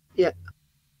else? Yeah.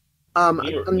 I'm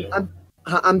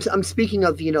speaking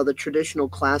of the traditional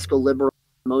classical liberal,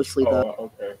 mostly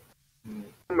okay.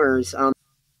 boomers.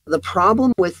 The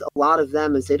problem with a lot of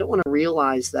them is they don't want to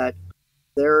realize that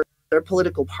their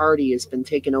political party has been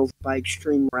taken over by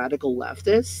extreme radical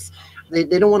leftists. They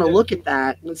don't want to look at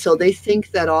that, and so they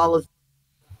think that all of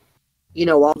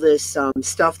all this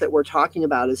stuff that we're talking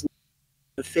about is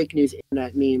a fake news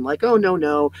internet meme. Like, oh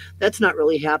no, that's not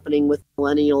really happening with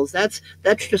millennials. That's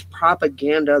just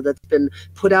propaganda that's been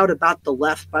put out about the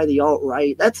left by the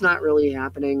alt-right. That's not really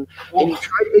happening. And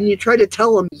you try to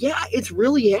tell them, yeah, it's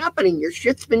really happening. Your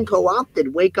shit's been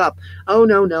co-opted. Wake up. Oh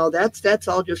no, that's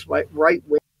all just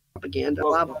right-wing propaganda.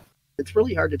 Blah, blah. It's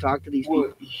really hard to talk to these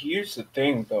people. Here's the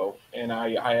thing, though, and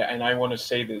I want to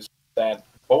say this, that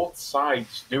both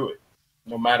sides do it,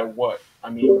 no matter what. I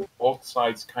mean, both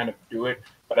sides kind of do it,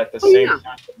 but at the same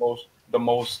time, the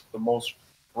most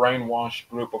brainwashed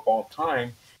group of all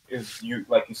time is,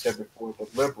 like you said before, the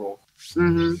liberals,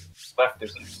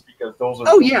 leftists, because those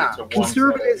are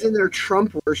conservatives in their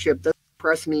Trump worship doesn't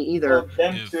impress me either. Well,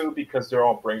 them too, because they're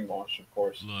all brainwashed, of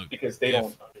course, because they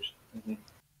don't understand.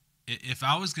 If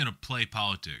I was going to play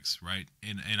politics, right,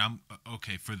 and I'm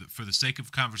okay for the sake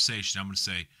of conversation, I'm going to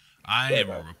say I am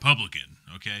a Republican.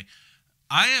 Okay,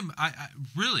 I'm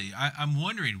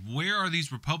wondering, where are these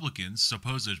Republicans,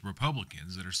 supposed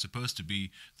Republicans that are supposed to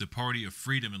be the party of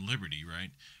freedom and liberty, right?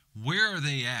 Where are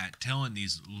they at telling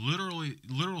these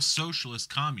literal socialist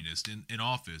communists in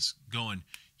office, going,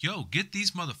 yo, get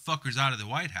these motherfuckers out of the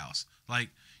White House?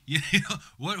 Like,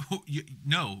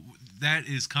 no, that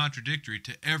is contradictory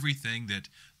to everything that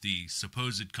the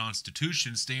supposed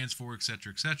Constitution stands for, et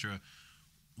cetera, et cetera.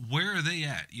 Where are they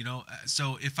at?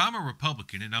 So if I'm a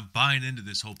Republican and I'm buying into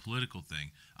this whole political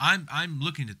thing, I'm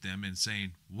looking at them and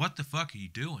saying, what the fuck are you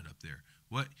doing up there?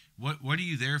 What are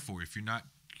you there for if you're not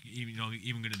even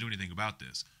going to do anything about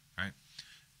this, right?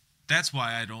 That's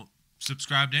why I don't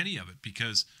subscribe to any of it,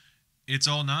 because it's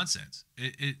all nonsense.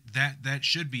 That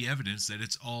should be evidence that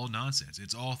it's all nonsense.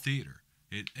 It's all theater.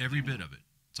 Every bit of it.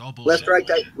 It's all bullshit. Left, right,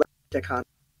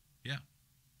 yeah.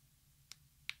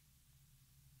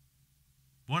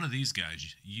 One of these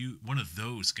guys, one of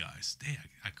those guys. Dang,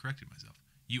 I corrected myself.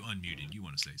 You unmuted. You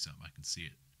want to say something? I can see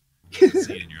it. I can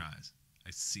see it in your eyes.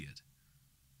 I see it.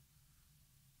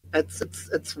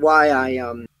 That's why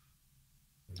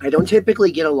I don't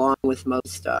typically get along with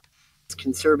most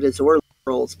conservatives or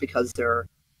liberals, because they're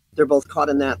both caught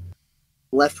in that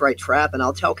left-right trap. And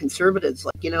I'll tell conservatives,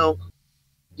 like,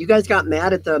 you guys got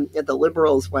mad at the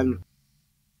liberals when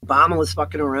Obama was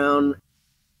fucking around.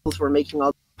 Liberals were making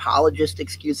all apologist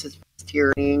excuses for his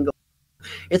tyranny.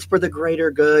 It's for the greater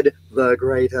good, and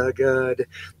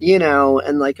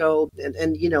like,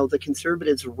 and the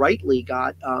conservatives rightly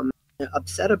got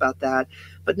upset about that.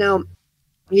 But now,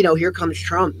 here comes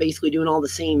Trump basically doing all the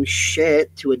same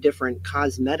shit to a different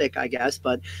cosmetic, I guess,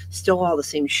 but still all the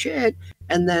same shit.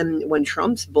 And then when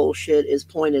Trump's bullshit is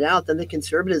pointed out, then the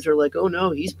conservatives are like, oh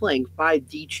no, he's playing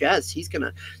 5D chess. He's going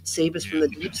to save us from the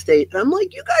deep state. And I'm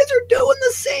like, you guys are doing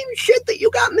the same shit that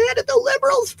you got mad at the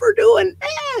liberals for doing.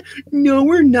 No,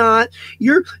 we're not.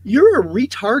 You're a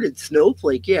retarded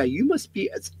snowflake. Yeah, you must be.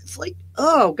 It's like,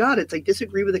 oh God, it's like,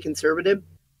 disagree with a conservative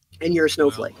and you're a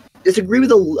snowflake. Disagree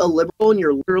with a liberal and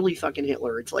you're literally fucking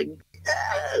Hitler. It's like,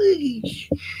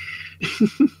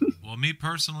 well, me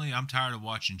personally, I'm tired of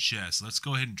watching chess. Let's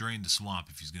go ahead and drain the swamp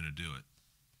if he's going to do it.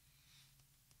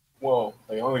 Well,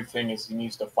 the only thing is he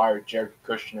needs to fire Jared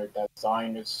Kushner, that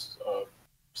Zionist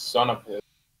son of his,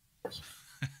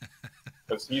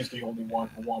 because he's the only one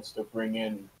who wants to bring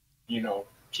in,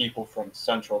 people from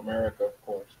Central America, of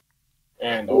course.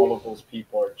 And all of those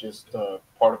people are just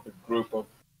part of the group of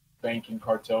banking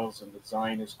cartels and the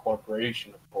Zionist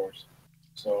corporation, of course.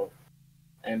 So,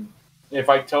 and if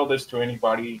I tell this to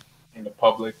anybody in the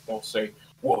public, they'll say,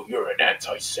 well, you're an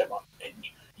anti-Semite and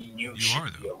you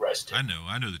should be arrested. I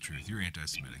know the truth. You're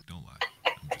anti-Semitic. Don't lie.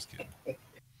 I'm just kidding.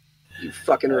 You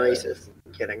fucking racist.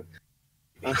 I'm kidding.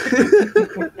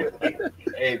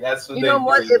 Hey, that's what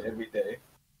they do every day.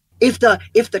 If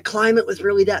the climate was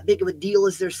really that big of a deal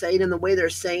as they're saying, and the way they're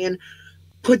saying,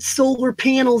 put solar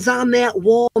panels on that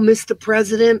wall, Mr.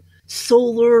 President.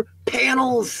 Solar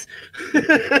panels.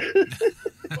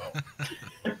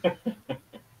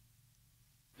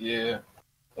 Yeah.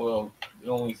 Well, the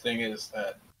only thing is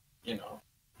that,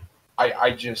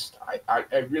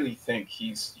 I really think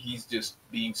he's just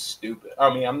being stupid.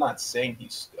 I mean, I'm not saying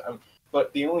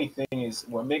but the only thing is,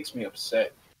 what makes me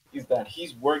upset is that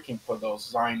he's working for those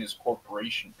Zionist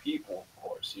corporation people, of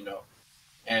course,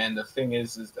 And the thing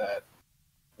is that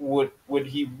what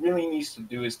he really needs to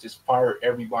do is just fire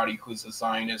everybody who's a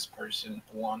Zionist person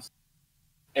who wants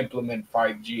to implement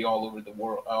 5G all over the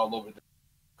world, all over the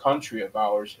country of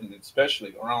ours, and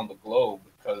especially around the globe,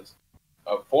 because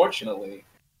unfortunately,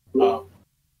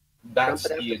 that's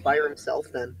Trump would have to fire himself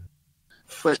then.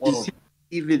 But is he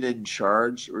even in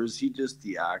charge, or is he just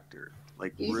the actor?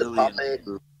 Like, He's really? a puppet.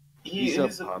 He's a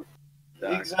puppet.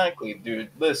 Exactly, dude.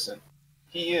 Listen,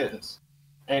 he is.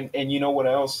 And you know what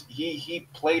else? He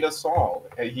played us all.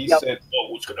 And he said,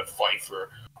 I was gonna fight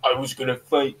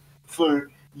for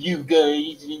you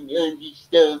guys and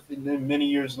stuff. And then many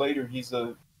years later, he's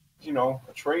a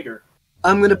traitor.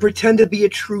 I'm going to pretend to be a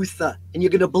truther, and you're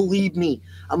going to believe me.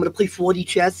 I'm going to play 4D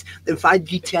chess, then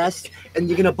 5G chess, and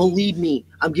you're going to believe me.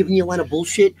 I'm giving you a line of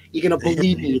bullshit. You're going to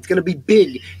believe me. It's going to be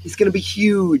big. It's going to be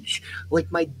huge,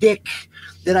 like my dick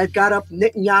that I've got up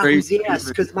Netanyahu's ass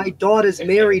because my daughter's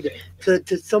married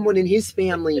to someone in his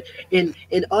family, and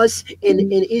us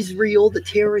in Israel, the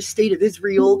terrorist state of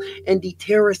Israel, and the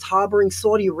terrorist harboring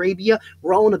Saudi Arabia.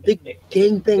 We're all in a big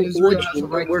gangbang orgy, and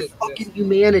we're fucking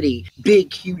humanity.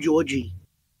 Big, huge orgy.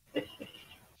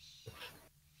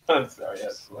 I'm sorry, I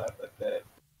have to laugh at that.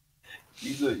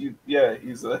 He's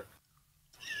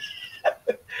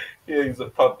a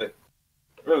puppet.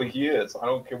 Really, he is. I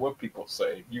don't care what people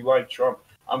say. You like Trump.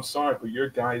 I'm sorry, but your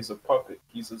guy is a puppet.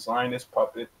 He's a Zionist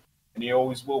puppet, and he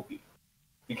always will be.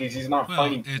 Because he's not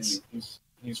fighting for you.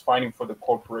 He's fighting for the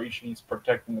corporation. He's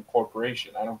protecting the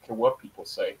corporation. I don't care what people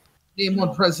say. Name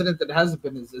one president that hasn't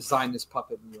been a Zionist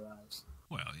puppet in your eyes.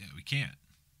 Well, yeah, we can't.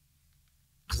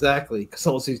 Exactly, because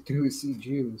all I do is see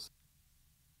Jews.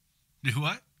 Do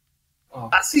what? Oh.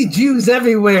 I see Jews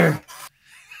everywhere.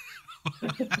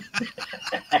 Okay,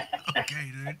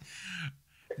 dude.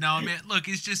 No, man, look,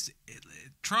 it's just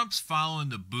Trump's following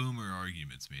the boomer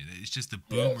arguments, man. It's just the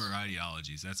boomer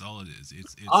ideologies. That's all it is.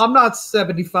 It's I'm not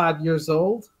 75 years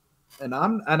old, and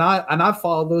I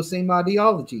follow those same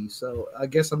ideologies. So I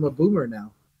guess I'm a boomer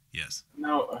now. Yes.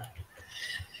 No.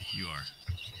 You are.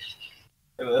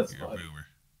 You're a boomer.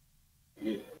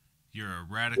 Yeah. You're a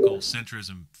radical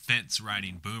centrism fence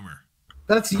riding boomer.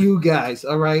 That's you guys,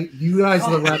 all right? You guys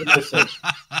are the radical centrists.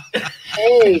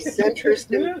 Hey,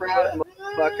 centrist and proud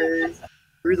motherfuckers.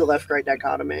 Through the left-right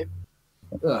dichotomy.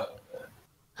 Hey,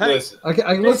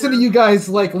 I listen to you guys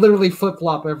like literally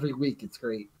flip-flop every week. It's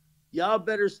great. Y'all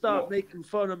better stop making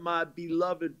fun of my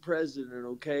beloved president,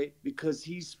 okay? Because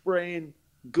he's spraying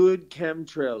good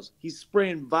chemtrails. He's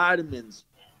spraying vitamins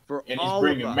for and all he's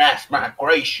bringing of us. mass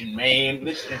migration, man.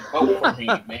 Listen, vote for me,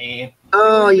 man.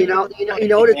 Oh, you know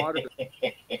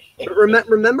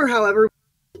remember how everyone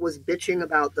was bitching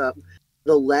about the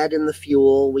lead in the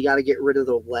fuel? We got to get rid of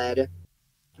the lead.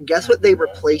 Guess what they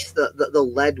replaced the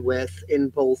lead with in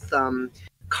both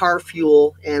car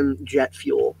fuel and jet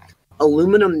fuel?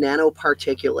 Aluminum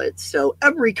nanoparticulates. So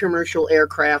every commercial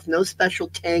aircraft, no special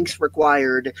tanks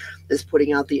required, is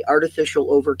putting out the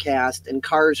artificial overcast, and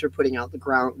cars are putting out the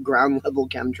ground level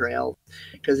chemtrails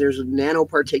because there's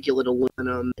nanoparticulate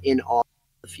aluminum in all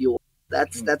the fuel.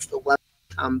 That's the left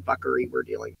buckery we're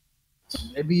dealing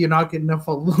with. Maybe you're not getting enough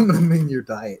aluminum in your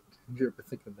diet. Did you ever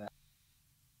think of that?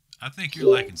 I think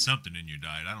you're lacking something in your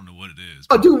diet. I don't know what it is.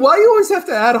 Oh, dude, why you always have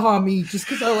to add on me just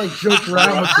because I like joke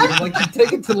around with you? Like you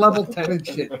take it to level 10 and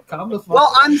shit. Calm the fuck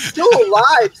Well, I'm still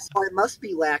alive, so I must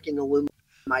be lacking aluminum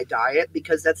in my diet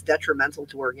because that's detrimental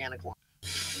to organic life.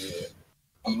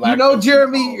 You know,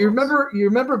 Jeremy, you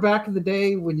remember back in the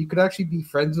day when you could actually be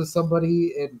friends with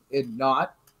somebody and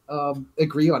not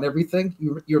agree on everything?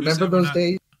 You remember those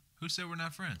days? Who said we're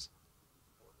not friends?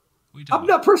 I'm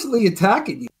not personally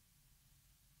attacking you.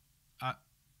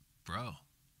 Bro,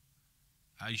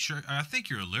 are you sure? I think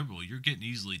you're a liberal. You're getting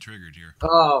easily triggered here.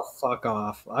 Oh, fuck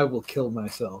off. I will kill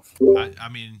myself. I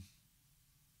mean,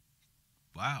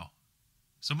 wow.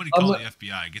 Somebody call the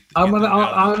FBI. I'm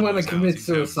gonna commit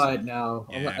suicide now.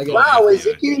 Yeah, wow, is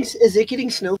it getting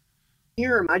snow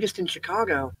here? Or am I just in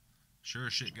Chicago? Sure,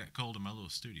 shit got cold in my little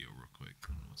studio real quick.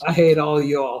 I hate all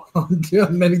y'all on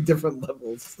many different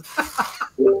levels.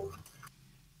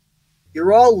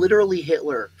 You're all literally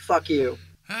Hitler. Fuck you.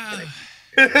 I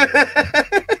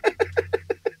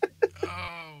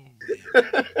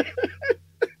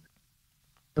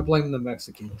blame the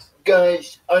Mexicans.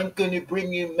 Guys, I'm gonna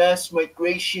bring you mass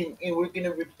migration and we're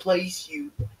gonna replace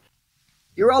you.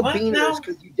 You're all What beaners now?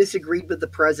 because you disagreed with the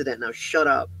president. Now shut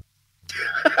up.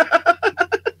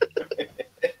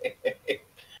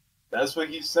 That's what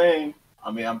he's saying.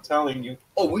 I mean, I'm telling you.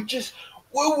 Oh,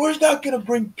 we're not gonna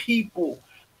bring people,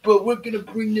 but we're gonna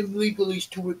bring them legalies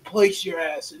to replace your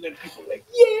ass. And then people are like,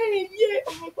 yeah.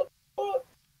 I'm like, what the fuck?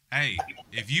 Hey,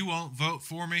 if you won't vote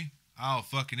for me, I'll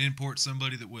fucking import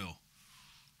somebody that will.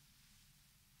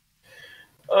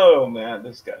 Oh man,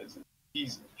 this guy's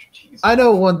he's I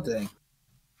know one thing.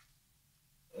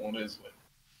 What is it?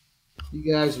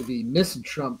 You guys will be missing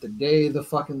Trump the day the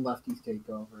fucking lefties take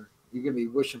over. You're gonna be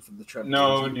wishing for the Trump.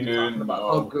 No, days. You're dude. talking about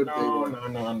how good they were.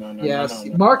 No. Yes,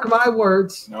 no. mark my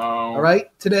words. No. All right,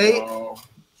 today, No.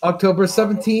 October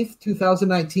 17th,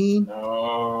 2019,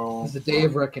 No. is the day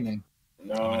of reckoning.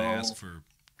 No. I'm gonna ask for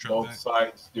Trump Both back.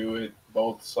 sides do it.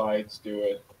 Both sides do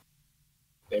it.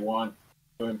 They want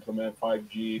to implement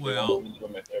 5G. They Well- want to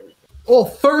implement everything. Well,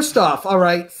 first off, all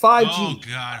right, 5G. Oh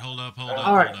God, hold up.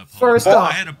 All right, hold up. first I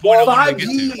off, had a point I wanted to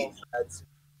 5G. get to.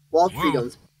 Wall Street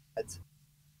owns ads.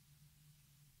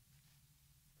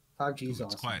 5G is It's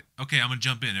awesome. quiet. Okay, I'm gonna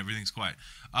jump in. Everything's quiet.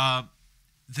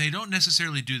 They don't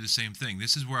necessarily do the same thing.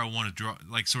 This is where I want to draw,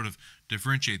 like, sort of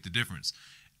differentiate the difference.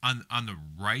 On the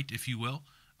right, if you will,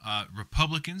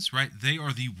 Republicans, right? They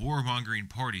are the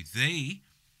warmongering party. They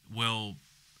will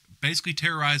basically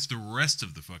terrorize the rest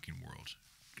of the fucking world.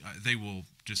 They will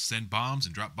just send bombs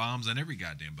and drop bombs on every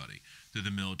goddamn buddy through the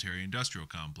military-industrial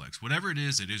complex. Whatever it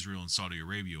is that Israel and Saudi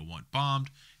Arabia want bombed,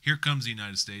 here comes the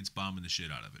United States bombing the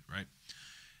shit out of it, right?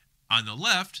 On the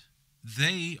left,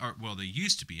 they are, well, they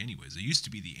used to be anyways. They used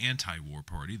to be the anti-war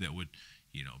party that would,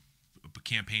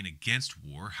 campaign against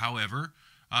war. However,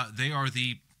 they are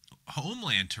the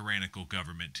homeland tyrannical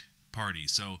government party.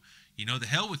 So, the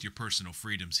hell with your personal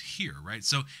freedoms here, right?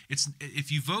 So it's,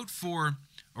 if you vote for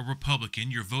a Republican,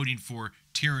 you're voting for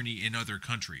tyranny in other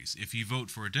countries. If you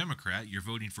vote for a Democrat, you're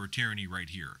voting for tyranny right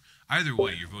here. Either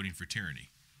way, you're voting for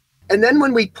tyranny. And then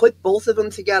when we put both of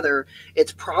them together,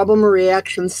 it's problem,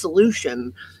 reaction,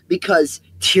 solution, because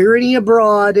tyranny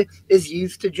abroad is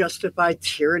used to justify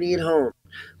tyranny at home.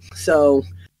 So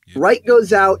right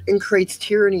goes out and creates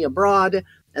tyranny abroad,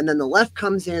 and then the left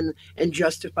comes in and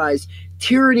justifies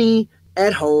tyranny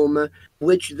at home,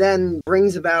 which then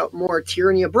brings about more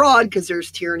tyranny abroad because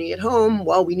there's tyranny at home.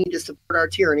 Well, we need to support our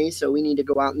tyranny, so we need to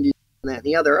go out and do that and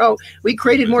the other. Oh, we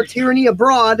created more tyranny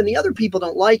abroad and the other people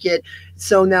don't like it.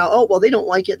 So now, oh, well, they don't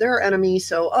like it. They're our enemy.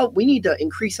 So, oh, we need to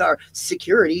increase our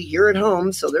security here at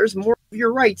home. So there's more of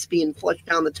your rights being flushed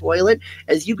down the toilet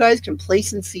as you guys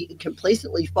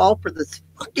complacently fall for this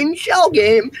fucking shell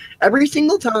game every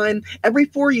single time, every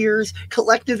 4 years,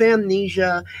 collective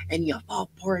amnesia, and you fall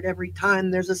for it every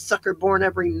time. There's a sucker born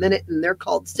every minute, and they're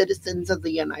called citizens of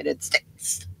the United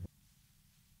States.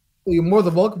 Well, you're more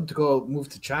than welcome to go move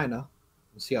to China.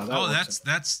 We'll see how that works.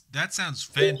 That sounds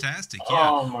fantastic. Yeah.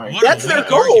 Oh my What That's a their weak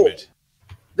goal. argument.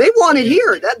 They want it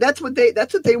here. That's what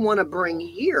they want to bring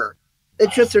here.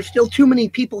 It's just there's still too many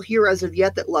people here as of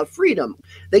yet that love freedom.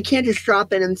 They can't just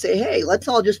drop in and say, hey, let's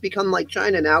all just become like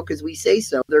China now because we say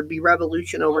so. There'd be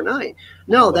revolution overnight.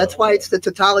 No, that's why it's the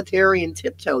totalitarian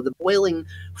tiptoe, the boiling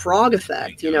frog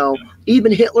effect.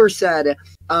 Even Hitler said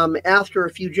after a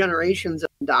few generations of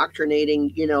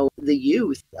indoctrinating, the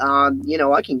youth,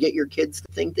 I can get your kids to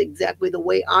think exactly the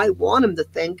way I want them to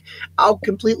think. I'll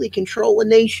completely control a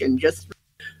nation just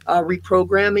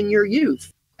reprogramming your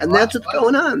youth. And that's what's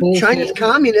going on. Bullshit. Chinese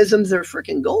communism's their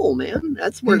freaking goal, man.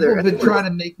 That's where People they're have been trying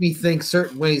to make me think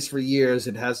certain ways for years.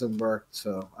 It hasn't worked,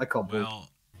 so I call bullshit. Well,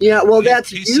 Yeah, well,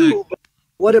 that's PSEC you.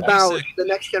 What about PSEC the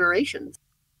next generations?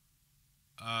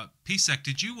 PSEC,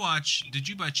 did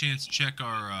you by chance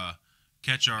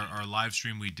catch our live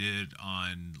stream we did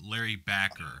on Larry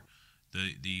Backer,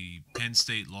 the Penn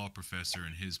State law professor,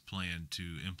 and his plan to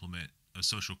implement a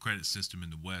social credit system in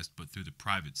the West, but through the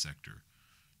private sector?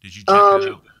 Did you check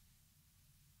that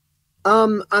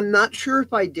out? I'm not sure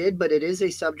if I did, but it is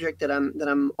a subject that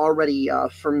I'm already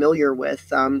familiar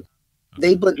with.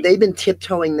 They've been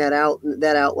tiptoeing that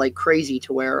out like crazy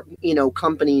to where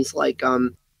companies like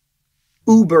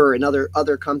Uber and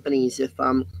other companies,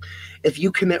 if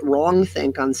you commit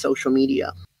wrongthink on social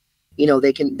media,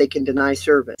 they can deny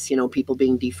service. People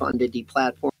being defunded,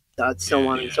 deplatformed, so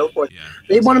on and so forth.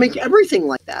 They want to make everything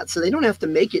like that, so they don't have to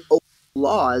make it open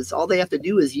laws. All they have to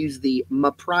do is use the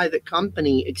my private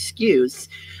company excuse,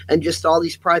 and just all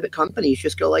these private companies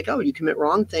just go like, oh, you commit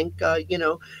wrongthink,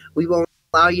 we won't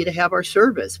allow you to have our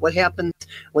service. What happens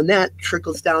when that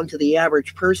trickles down to the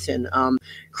average person?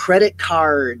 Credit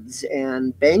cards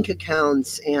and bank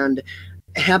accounts and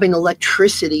having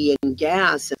electricity and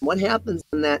gas, and what happens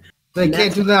when that They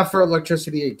can't do that for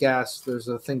electricity or gas. There's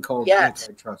a thing called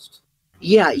antitrust.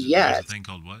 Yeah, There's a thing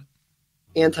called what?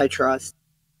 Antitrust.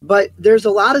 But there's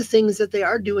a lot of things that they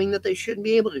are doing that they shouldn't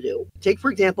be able to do. Take,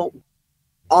 for example,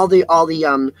 all the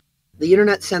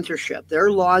internet censorship. There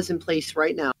are laws in place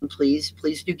right now. And please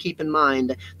do keep in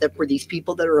mind that for these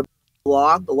people that are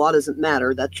above the law doesn't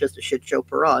matter. That's just a shit show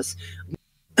for us.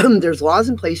 There's laws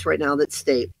in place right now that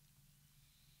state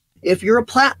if you're a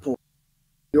platform,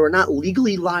 you are not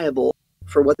legally liable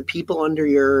for what the people under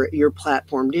your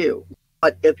platform do.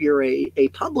 But if you're a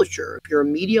publisher, if you're a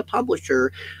media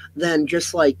publisher, then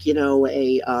just like, you know,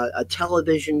 a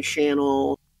television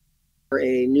channel or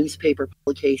a newspaper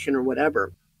publication or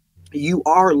whatever, you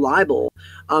are liable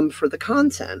for the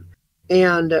content.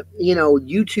 And, you know,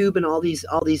 YouTube and all these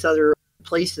other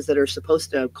places that are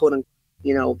supposed to, quote unquote,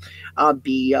 you know,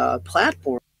 be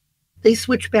platform, they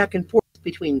switch back and forth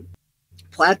between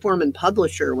platform and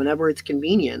publisher whenever it's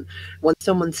convenient. When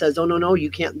someone says, oh, no,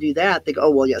 you can't do that, they go, oh,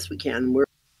 well, yes, we can. We're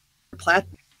a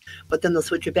platform. But then they'll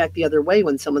switch it back the other way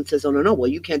when someone says, oh, no,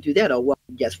 well, you can't do that. Oh, well,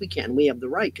 yes, we can. We have the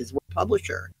right because we're a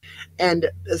publisher.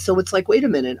 And so it's like, wait a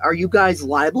minute, are you guys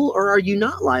liable or are you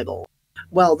not liable?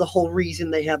 Well, the whole reason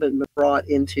they haven't been brought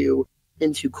into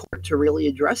court to really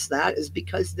address that is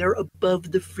because they're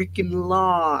above the freaking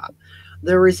law.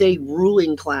 There is a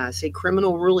ruling class, a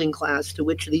criminal ruling class to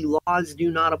which the laws do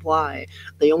not apply.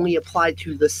 They only apply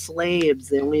to the slaves.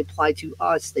 They only apply to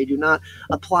us. They do not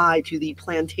apply to the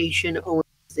plantation owners.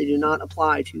 They do not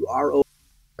apply to our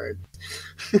owners.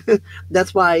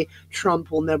 That's why Trump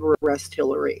will never arrest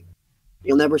Hillary.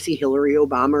 You'll never see Hillary,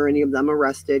 Obama, or any of them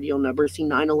arrested. You'll never see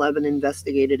 9/11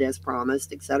 investigated as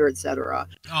promised, et cetera, et cetera.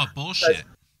 Oh, bullshit.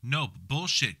 No,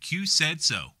 bullshit. Q said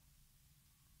so.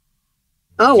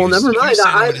 Oh, well, never mind.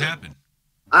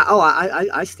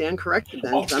 I stand corrected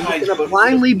then. I'm just going to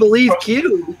blindly believe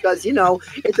Q because, you know.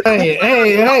 It's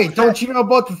hey, don't you know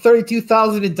about the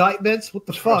 32,000 indictments? What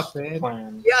the fuck,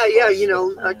 man? Yeah, you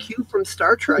know, Q from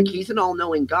Star Trek, he's an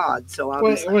all-knowing god. So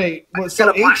wait,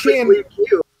 so 8chan...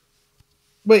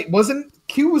 Wait, wasn't...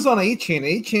 Q was on 8chan.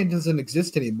 8chan doesn't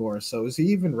exist anymore, so is he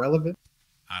even relevant?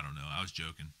 I don't know. I was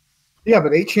joking. Yeah,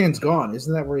 but 8chan's gone.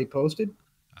 Isn't that where he posted?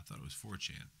 I thought it was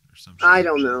 4chan. I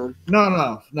don't know.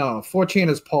 No. 4chan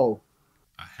is Poe.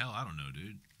 Hell, I don't know,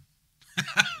 dude.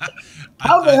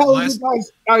 How the hell are you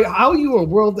guys? How are you a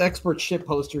world expert shit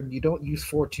poster and you don't use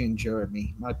 4chan,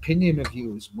 Jeremy? My opinion of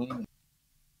you is winning.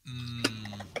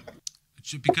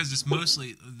 Because it's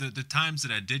mostly the times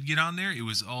that I did get on there, it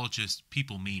was all just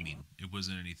people memeing. It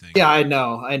wasn't anything. Yeah, I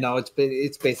know.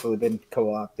 It's basically been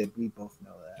co-opted. We both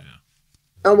know that.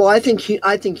 Oh well, I think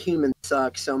humans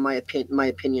suck. So my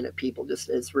opinion of people just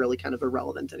is really kind of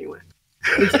irrelevant anyway.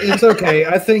 It's okay.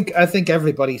 I think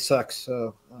everybody sucks.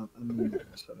 So,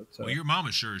 well, your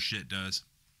mama sure as shit does.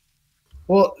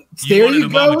 Well, there you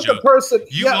go with the person.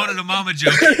 You wanted a mama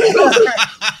joke.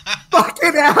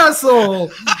 Fucking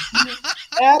asshole.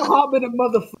 Ad hominem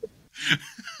motherfucker.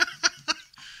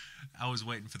 I was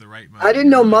waiting for the right moment. I didn't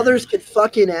know mothers could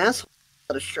fucking asshole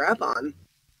put a strap on.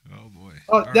 Oh boy.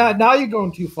 Oh, now you're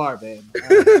going too far, man.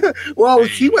 Well,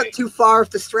 she went too far. If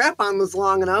the strap on was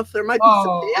long enough, there might be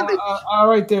some damage. All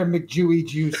right there, McJewy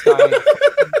Juice guy.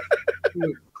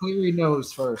 Clear your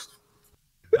nose first.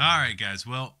 All right, guys.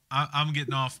 Well, I'm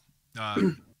getting off.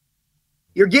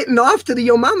 You're getting off to the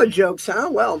Yo Mama jokes, huh?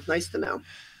 Well, nice to know.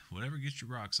 Whatever gets your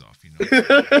rocks off, you know.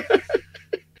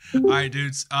 All right,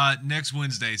 dudes. Next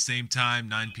Wednesday, same time,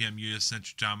 9 p.m. U.S.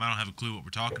 Central Time. I don't have a clue what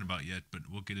we're talking about yet, but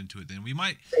we'll get into it then. We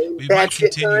might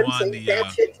continue on the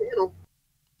channel.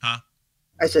 Huh?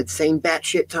 I said same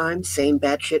batshit time, same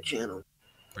batshit channel.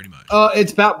 Pretty much.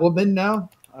 It's Batwoman now.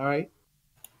 All right.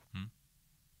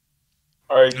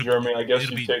 All right, Jeremy. I guess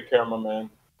you take care, my man.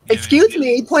 Excuse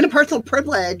me. Point of personal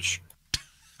privilege.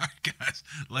 All right, guys.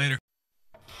 Later.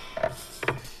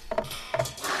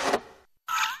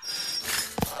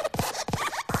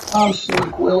 I'm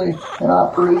Slick Willie, and I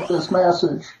approve this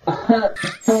message.